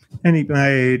any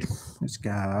blade, let's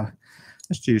go.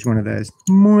 Let's choose one of those.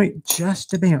 Might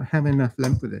just about have enough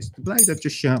length with this. The blade I've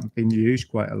just sharpened been used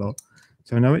quite a lot,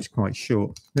 so I know it's quite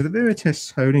short. Now the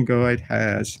VERITAS honing guide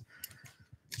has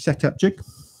setup jig,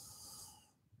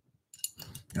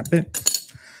 that bit,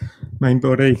 main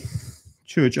body,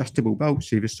 2 adjustable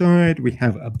bolts either side. We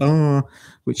have a bar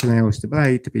which allows the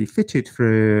blade to be fitted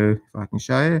through, if I can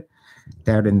show you,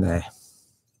 down in there.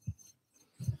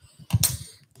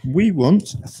 We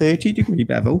want a 30-degree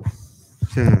bevel.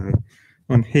 So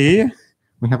on here,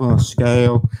 we have our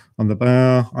scale. On the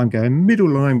bar, I'm going middle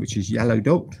line, which is yellow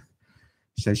dot.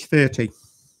 It says 30.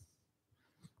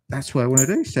 That's what I want to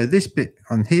do. So this bit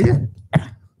on here,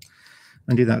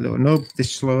 undo that little knob.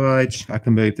 This slides. I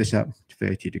can move this up to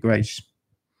 30 degrees.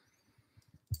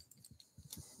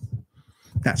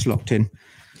 That's locked in.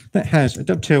 That has a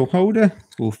dovetail holder.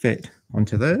 Will fit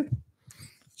onto there.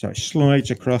 So it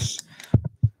slides across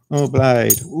our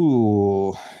blade.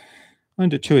 Ooh.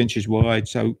 Under 2 inches wide,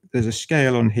 so there's a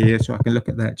scale on here, so I can look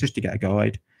at that just to get a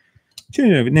guide.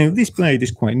 Turn it over. Now this blade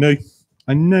is quite new.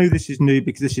 I know this is new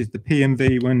because this is the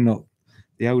PMV one, not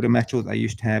the older metal they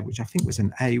used to have, which I think was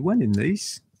an A1 in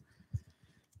these.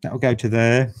 That'll go to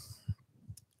there,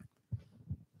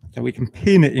 so we can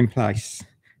pin it in place.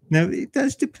 Now it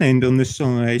does depend on the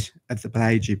size of the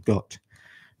blade you've got,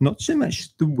 not so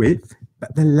much the width,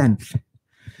 but the length.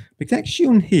 Because actually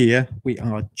on here we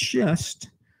are just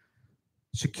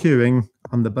securing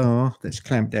on the bar that's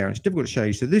clamped down. It's difficult to show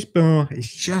you. So this bar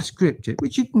is just gripped it,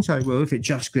 which you can say, well, if it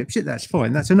just grips it, that's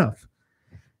fine. That's enough.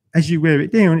 As you wear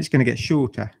it down, it's going to get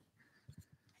shorter.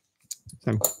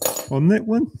 So on that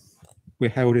one, we're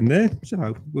held in there.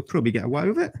 So we'll probably get away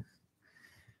with it.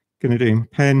 Going to do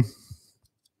pen.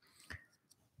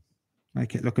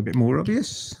 Make it look a bit more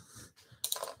obvious.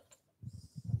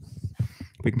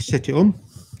 We can set it on.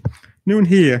 Now in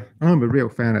here, I'm a real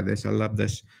fan of this. I love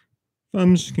this.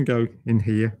 Thumbs can go in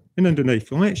here and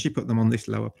underneath. I actually put them on this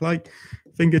lower plate.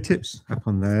 Fingertips up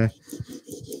on there.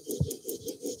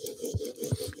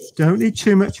 Don't need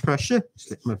too much pressure.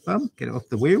 Slip my thumb, get it off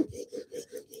the wheel.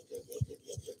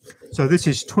 So this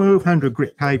is 1200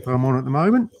 grit paper I'm on at the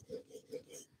moment.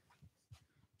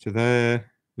 So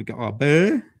there we got our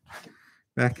burr.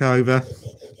 Back over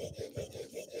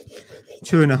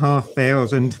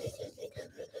 2,500.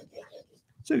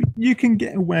 So you can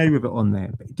get away with it on there,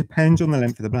 but it depends on the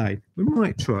length of the blade. We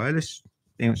might try. Let's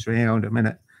bounce around a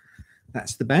minute.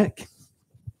 That's the back.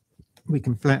 We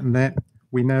can flatten that.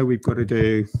 We know we've got to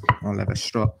do our lever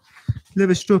strap.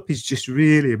 Lever strap is just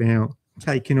really about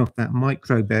taking off that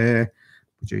micro burr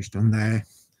produced on there.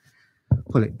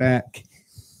 Pull it back.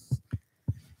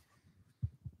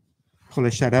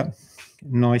 Polish that up.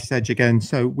 Nice edge again.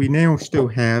 So we now still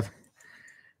have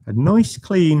a nice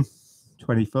clean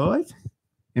 25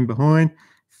 in behind.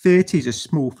 30 is a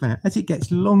small flat. As it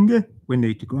gets longer, we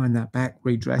need to grind that back,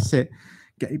 redress it,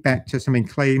 get it back to something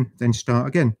clean, then start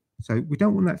again. So we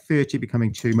don't want that 30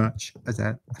 becoming too much as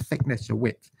a thickness or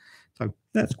width. So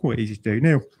that's quite easy to do.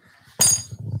 Now,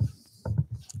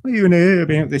 we're going to hear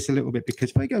about this a little bit, because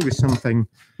if I go with something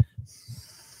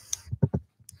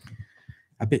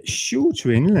a bit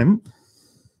shorter in length,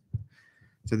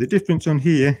 So the difference on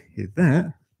here is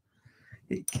that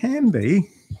it can be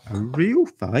a real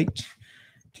fight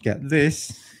to get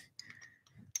this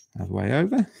all the way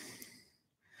over.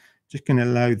 Just going to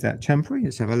load that temporary.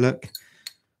 Let's have a look.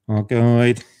 Our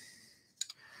guide.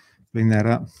 Bring that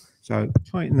up. So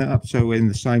tighten that up so we're in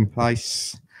the same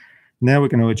place. Now we're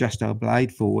going to adjust our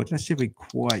blade forward. Let's see if we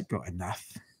quite got enough.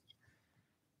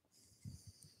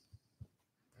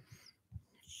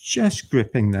 Just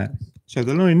gripping that. So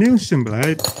the LIE-NIELSEN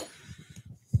blade,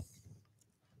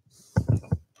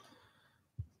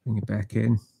 bring it back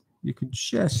in. You can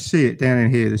just see it down in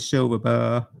here, the silver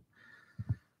bar.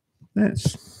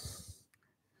 That's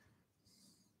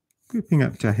gripping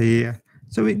up to here.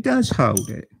 So it does hold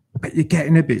it, but you're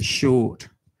getting a bit short.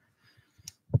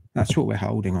 That's what we're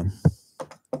holding on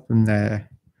from there.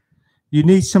 You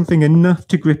need something enough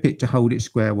to grip it to hold it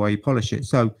square while you polish it.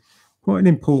 So quite an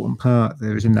important part,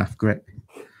 there is enough grip.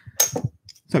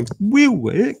 So wheel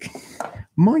work,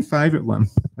 my favourite one,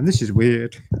 and this is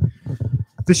weird.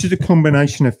 This is a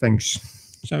combination of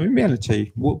things. So in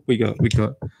reality, what we got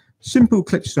simple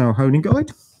clip style honing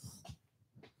guide.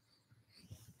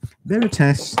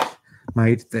 VERITAS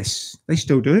made this. They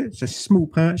still do it. It's a small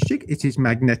parts jig. It is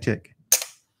magnetic.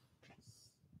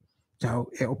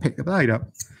 So it'll pick the blade up.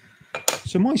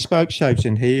 So my Spokeshaves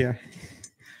in here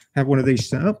have one of these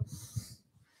set up.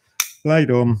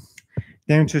 Blade on,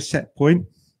 down to a set point.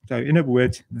 So in other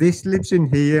words, this lives in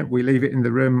here. We leave it in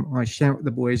the room. I shout at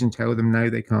the boys and tell them no,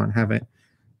 they can't have it.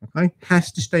 Okay, has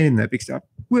to stay in there because I've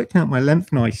worked out my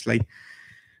length nicely.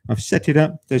 I've set it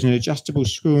up. There's an adjustable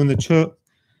screw on the top.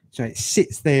 So it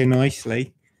sits there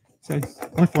nicely. So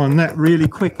I find that really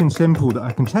quick and simple that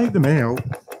I can take them out,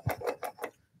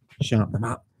 sharpen them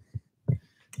up.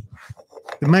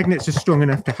 The magnets are strong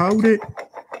enough to hold it,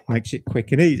 makes it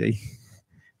quick and easy,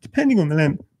 depending on the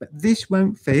length. But this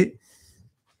won't fit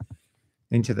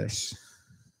into this.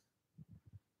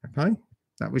 Okay,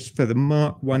 that was for the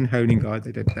Mark I honing guide.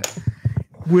 They did that.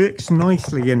 Works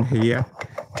nicely in here,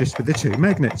 just with the two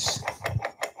magnets.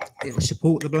 It will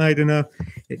support the blade enough.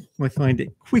 I find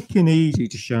it quick and easy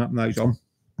to sharpen those on.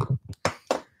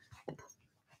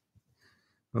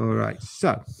 All right,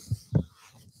 so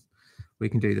we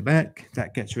can do the back.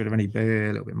 That gets rid of any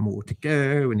burr, a little bit more to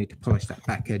go. We need to polish that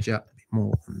back edge up a bit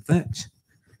more than that.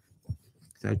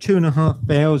 So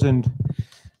 2,500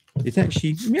 is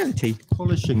actually, in reality,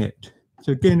 polishing it.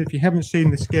 So again, if you haven't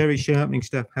seen the scary sharpening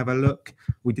stuff, have a look.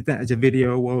 We did that as a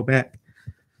video a while back.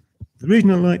 The reason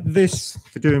I like this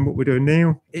for doing what we're doing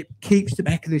now, it keeps the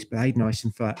back of this blade nice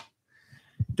and flat.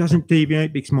 It doesn't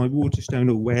deviate because my waterstone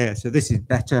will wear. So this is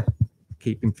better,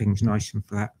 keeping things nice and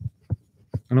flat.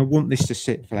 And I want this to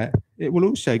sit flat. It will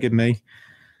also give me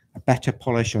a better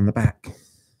polish on the back, a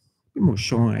bit more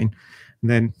shine. And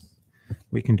then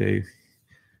we can do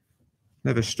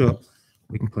leather strap.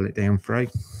 We can pull it down free.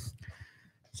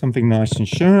 Something nice and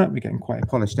sharp. We're getting quite a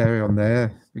polished area on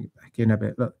there. Bring it back in a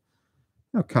bit. Look.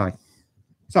 Okay.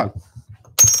 So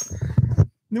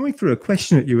now we threw a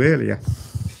question at you earlier.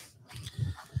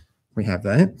 We have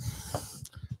that.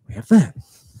 We have that.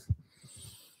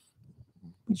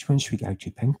 Which one should we go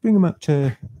to, Pen? Bring them up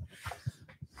to.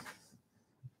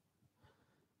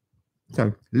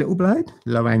 So, little blade,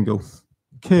 low angle,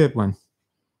 curved one.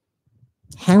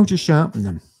 How to sharpen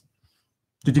them?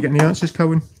 Did you get any answers,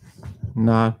 Cohen?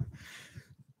 No.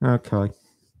 Okay.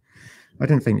 I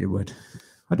didn't think you would.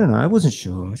 I don't know. I wasn't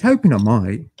sure. I was hoping I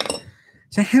might.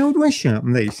 So, how do I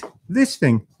sharpen these? This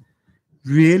thing,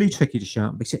 really tricky to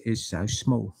sharpen because it is so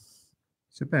small.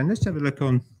 So, Ben, let's have a look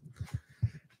on.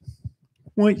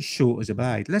 Quite short as a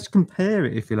blade. Let's compare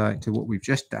it, if you like, to what we've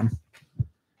just done.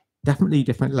 Definitely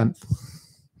different length.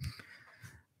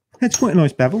 That's quite a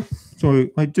nice bevel. So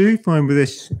I do find with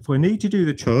this, if I need to do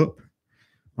the top,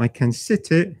 I can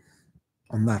sit it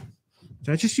on that.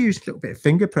 So I just use a little bit of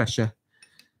finger pressure.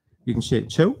 You can see it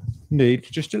tilt. Need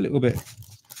just a little bit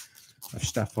of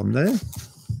stuff on there.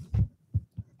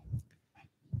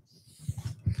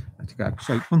 Let's go.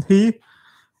 So on here,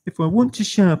 if I want to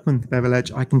sharpen the bevel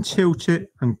edge, I can tilt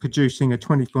it and producing a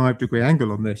 25-degree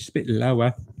angle on this, a bit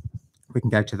lower. We can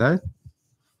go to there.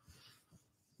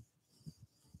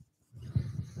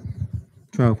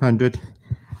 1,200,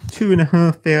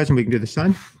 2,500, we can do the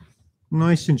same.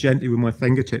 Nice and gently with my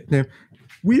fingertip. Now,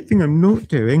 weird thing I'm not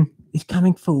doing is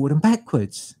coming forward and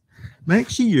backwards. I'm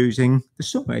actually using the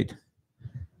side.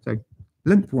 So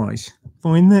lengthwise,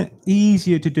 find that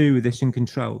easier to do with this in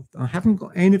control. I haven't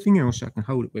got anything else I can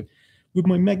hold it with. With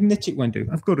my magnetic one,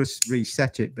 I've got to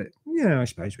reset it, but yeah, I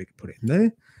suppose we could put it in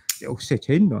there. It'll sit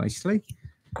in nicely,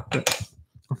 but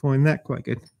I find that quite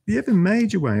good. The other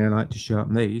major way I like to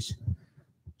sharpen these,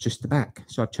 just the back.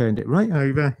 So I've turned it right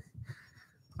over.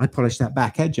 I polish that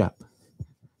back edge up.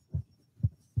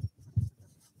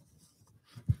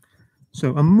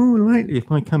 So I'm more likely,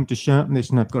 if I come to sharpen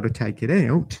this and I've got to take it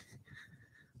out,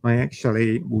 I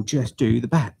actually will just do the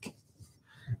back.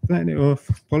 Flatten it off,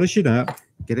 polish it up,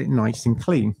 get it nice and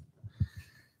clean.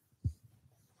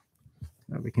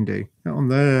 That we can do that on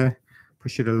there,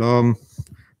 push it along.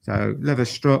 So leather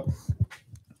strap,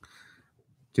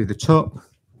 do the top,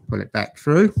 pull it back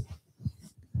through,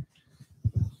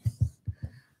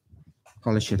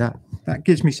 polish it up. That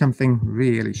gives me something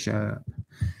really sharp.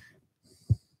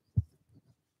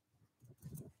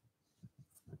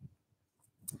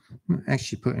 Not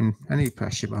actually putting any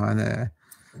pressure behind there.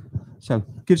 So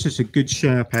gives us a good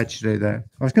sharp edge to do there.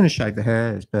 I was going to shave the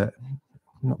hairs, but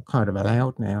not kind of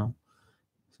allowed now.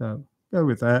 So go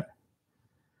with that.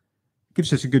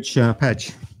 Gives us a good sharp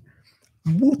edge.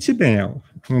 What about,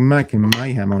 we're making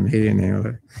mayhem on here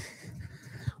now.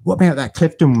 What about that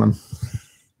Clifton one?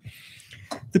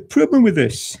 The problem with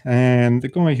this, and the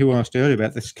guy who asked earlier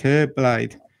about this curved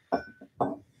blade,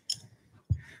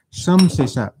 sums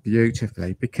this up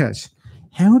beautifully, because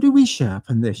how do we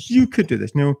sharpen this? You could do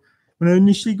this. Now, when I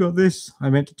initially got this, I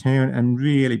went to town and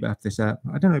really buffed this up.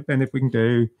 I don't know, Ben, if we can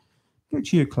go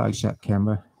to your close-up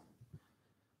camera.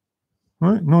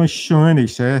 Right, nice shiny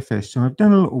surface. So I've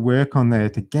done a little work on there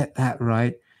to get that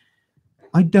right.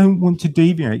 I don't want to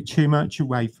deviate too much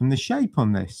away from the shape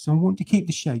on this. So I want to keep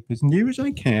the shape as near as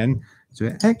I can so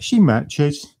it actually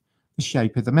matches the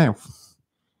shape of the mouth.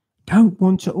 Don't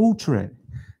want to alter it.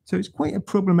 So it's quite a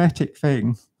problematic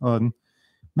thing on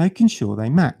making sure they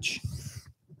match.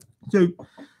 So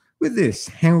with this,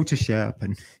 how to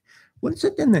sharpen. Once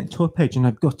I've done that top edge and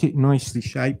I've got it nicely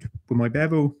shaped with my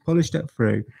bevel, polished up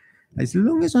through, as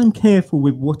long as I'm careful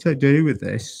with what I do with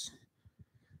this,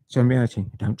 so in reality,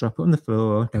 don't drop it on the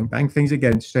floor, don't bang things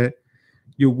against it.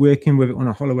 You're working with it on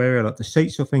a hollow area like the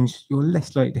seats or things, you're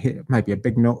less likely to hit maybe a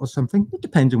big knot or something. It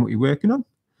depends on what you're working on.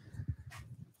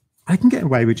 I can get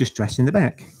away with just dressing the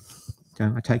back.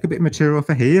 So I take a bit of material off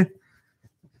of here,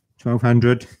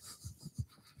 1200.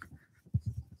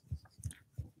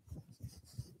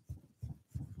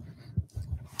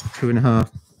 Two and a half.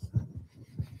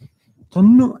 So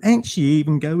I'm not actually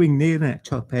even going near that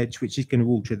top edge, which is going to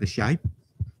alter the shape.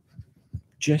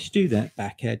 Just do that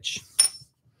back edge.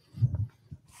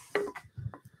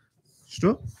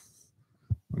 Strap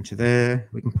onto there.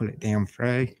 We can pull it down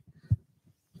through.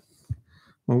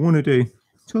 What I want to do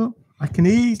top, I can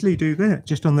easily do that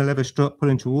just on the leather strap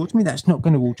pulling towards me. That's not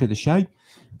going to alter the shape.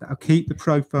 That'll keep the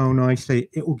profile nicely.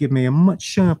 It will give me a much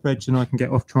sharper edge than I can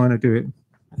get off trying to do it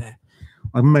there.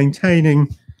 I'm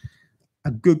maintaining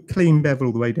a good clean bevel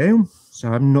all the way down,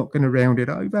 so I'm not going to round it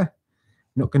over,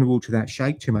 not going to alter that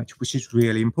shape too much, which is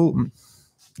really important.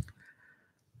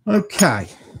 Okay,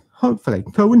 hopefully,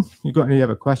 Cohen, you got any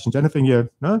other questions? Anything you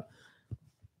know?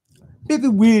 Bit of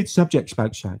a weird subject,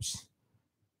 Spokeshaves.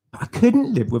 I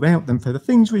couldn't live without them for the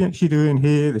things we actually do in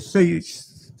here, the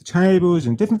seats, the tables,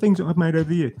 and different things that I've made over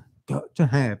the years. Got to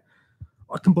have.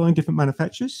 I combine different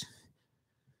manufacturers.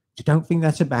 You don't think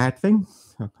that's a bad thing?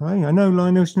 Okay, I know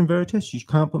LIE-NIELSEN and VERITAS, you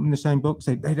can't put them in the same box,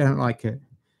 they don't like it.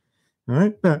 All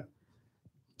right, but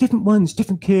different ones,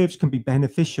 different curves can be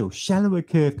beneficial. Shallower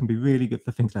curve can be really good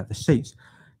for things like the seats.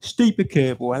 Steeper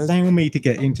curve will allow me to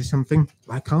get into something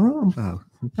like our arm bow.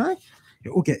 Okay,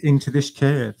 it will get into this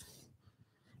curve.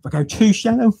 If I go too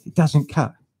shallow, it doesn't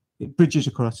cut, it bridges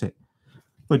across it.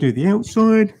 If I do the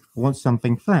outside, I want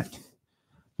something flat.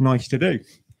 Nice to do.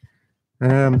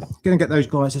 Going to get those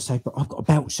guys to say, but I've got a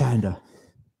belt sander.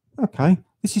 Okay,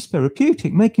 this is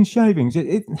therapeutic, making shavings.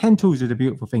 Hand tools are a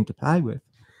beautiful thing to play with.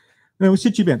 Now, I was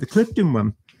teaching about the Clifton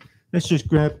one. Let's just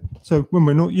grab, so when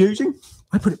we're not using,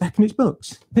 I put it back in its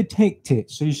box. Protect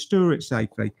it, so you store it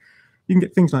safely. You can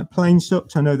get things like plain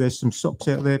socks. I know there's some socks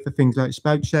out there for things like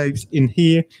Spokeshaves. In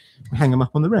here, we hang them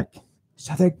up on the rack.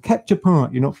 So they're kept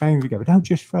apart. You're not banging together. Don't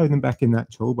just throw them back in that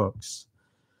toolbox.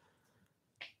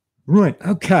 Right,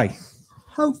 okay.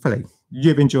 Hopefully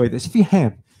you've enjoyed this. If you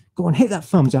have, go on, hit that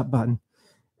thumbs up button.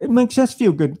 It makes us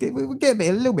feel good. We get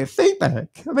a little bit of feedback.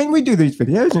 I mean, we do these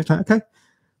videos and it's like, okay.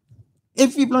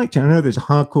 If you'd like to, I know there's a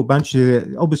hardcore bunch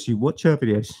of obviously watch our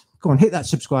videos. Go on, hit that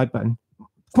subscribe button.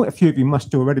 Quite a few of you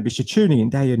must already be tuning in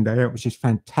day out, which is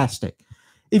fantastic.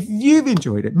 If you've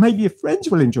enjoyed it, maybe your friends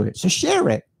will enjoy it. So share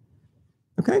it.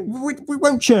 Okay, we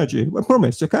won't charge you, I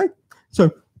promise. Okay,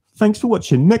 so thanks for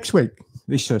watching. Next week, at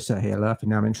least I sat here laughing,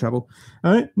 now I'm in trouble.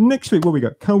 All right, next week, what we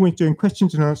got? Coleman's doing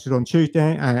questions and answers on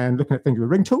Tuesday and looking at things with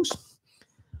ring tools.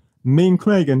 Me and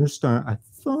Craig are going to start a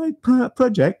 5-part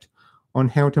project on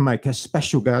how to make a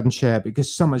special garden chair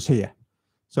because summer's here.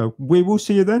 So we will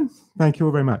see you then. Thank you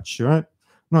all very much. All right.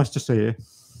 Nice to see you.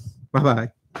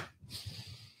 Bye-bye.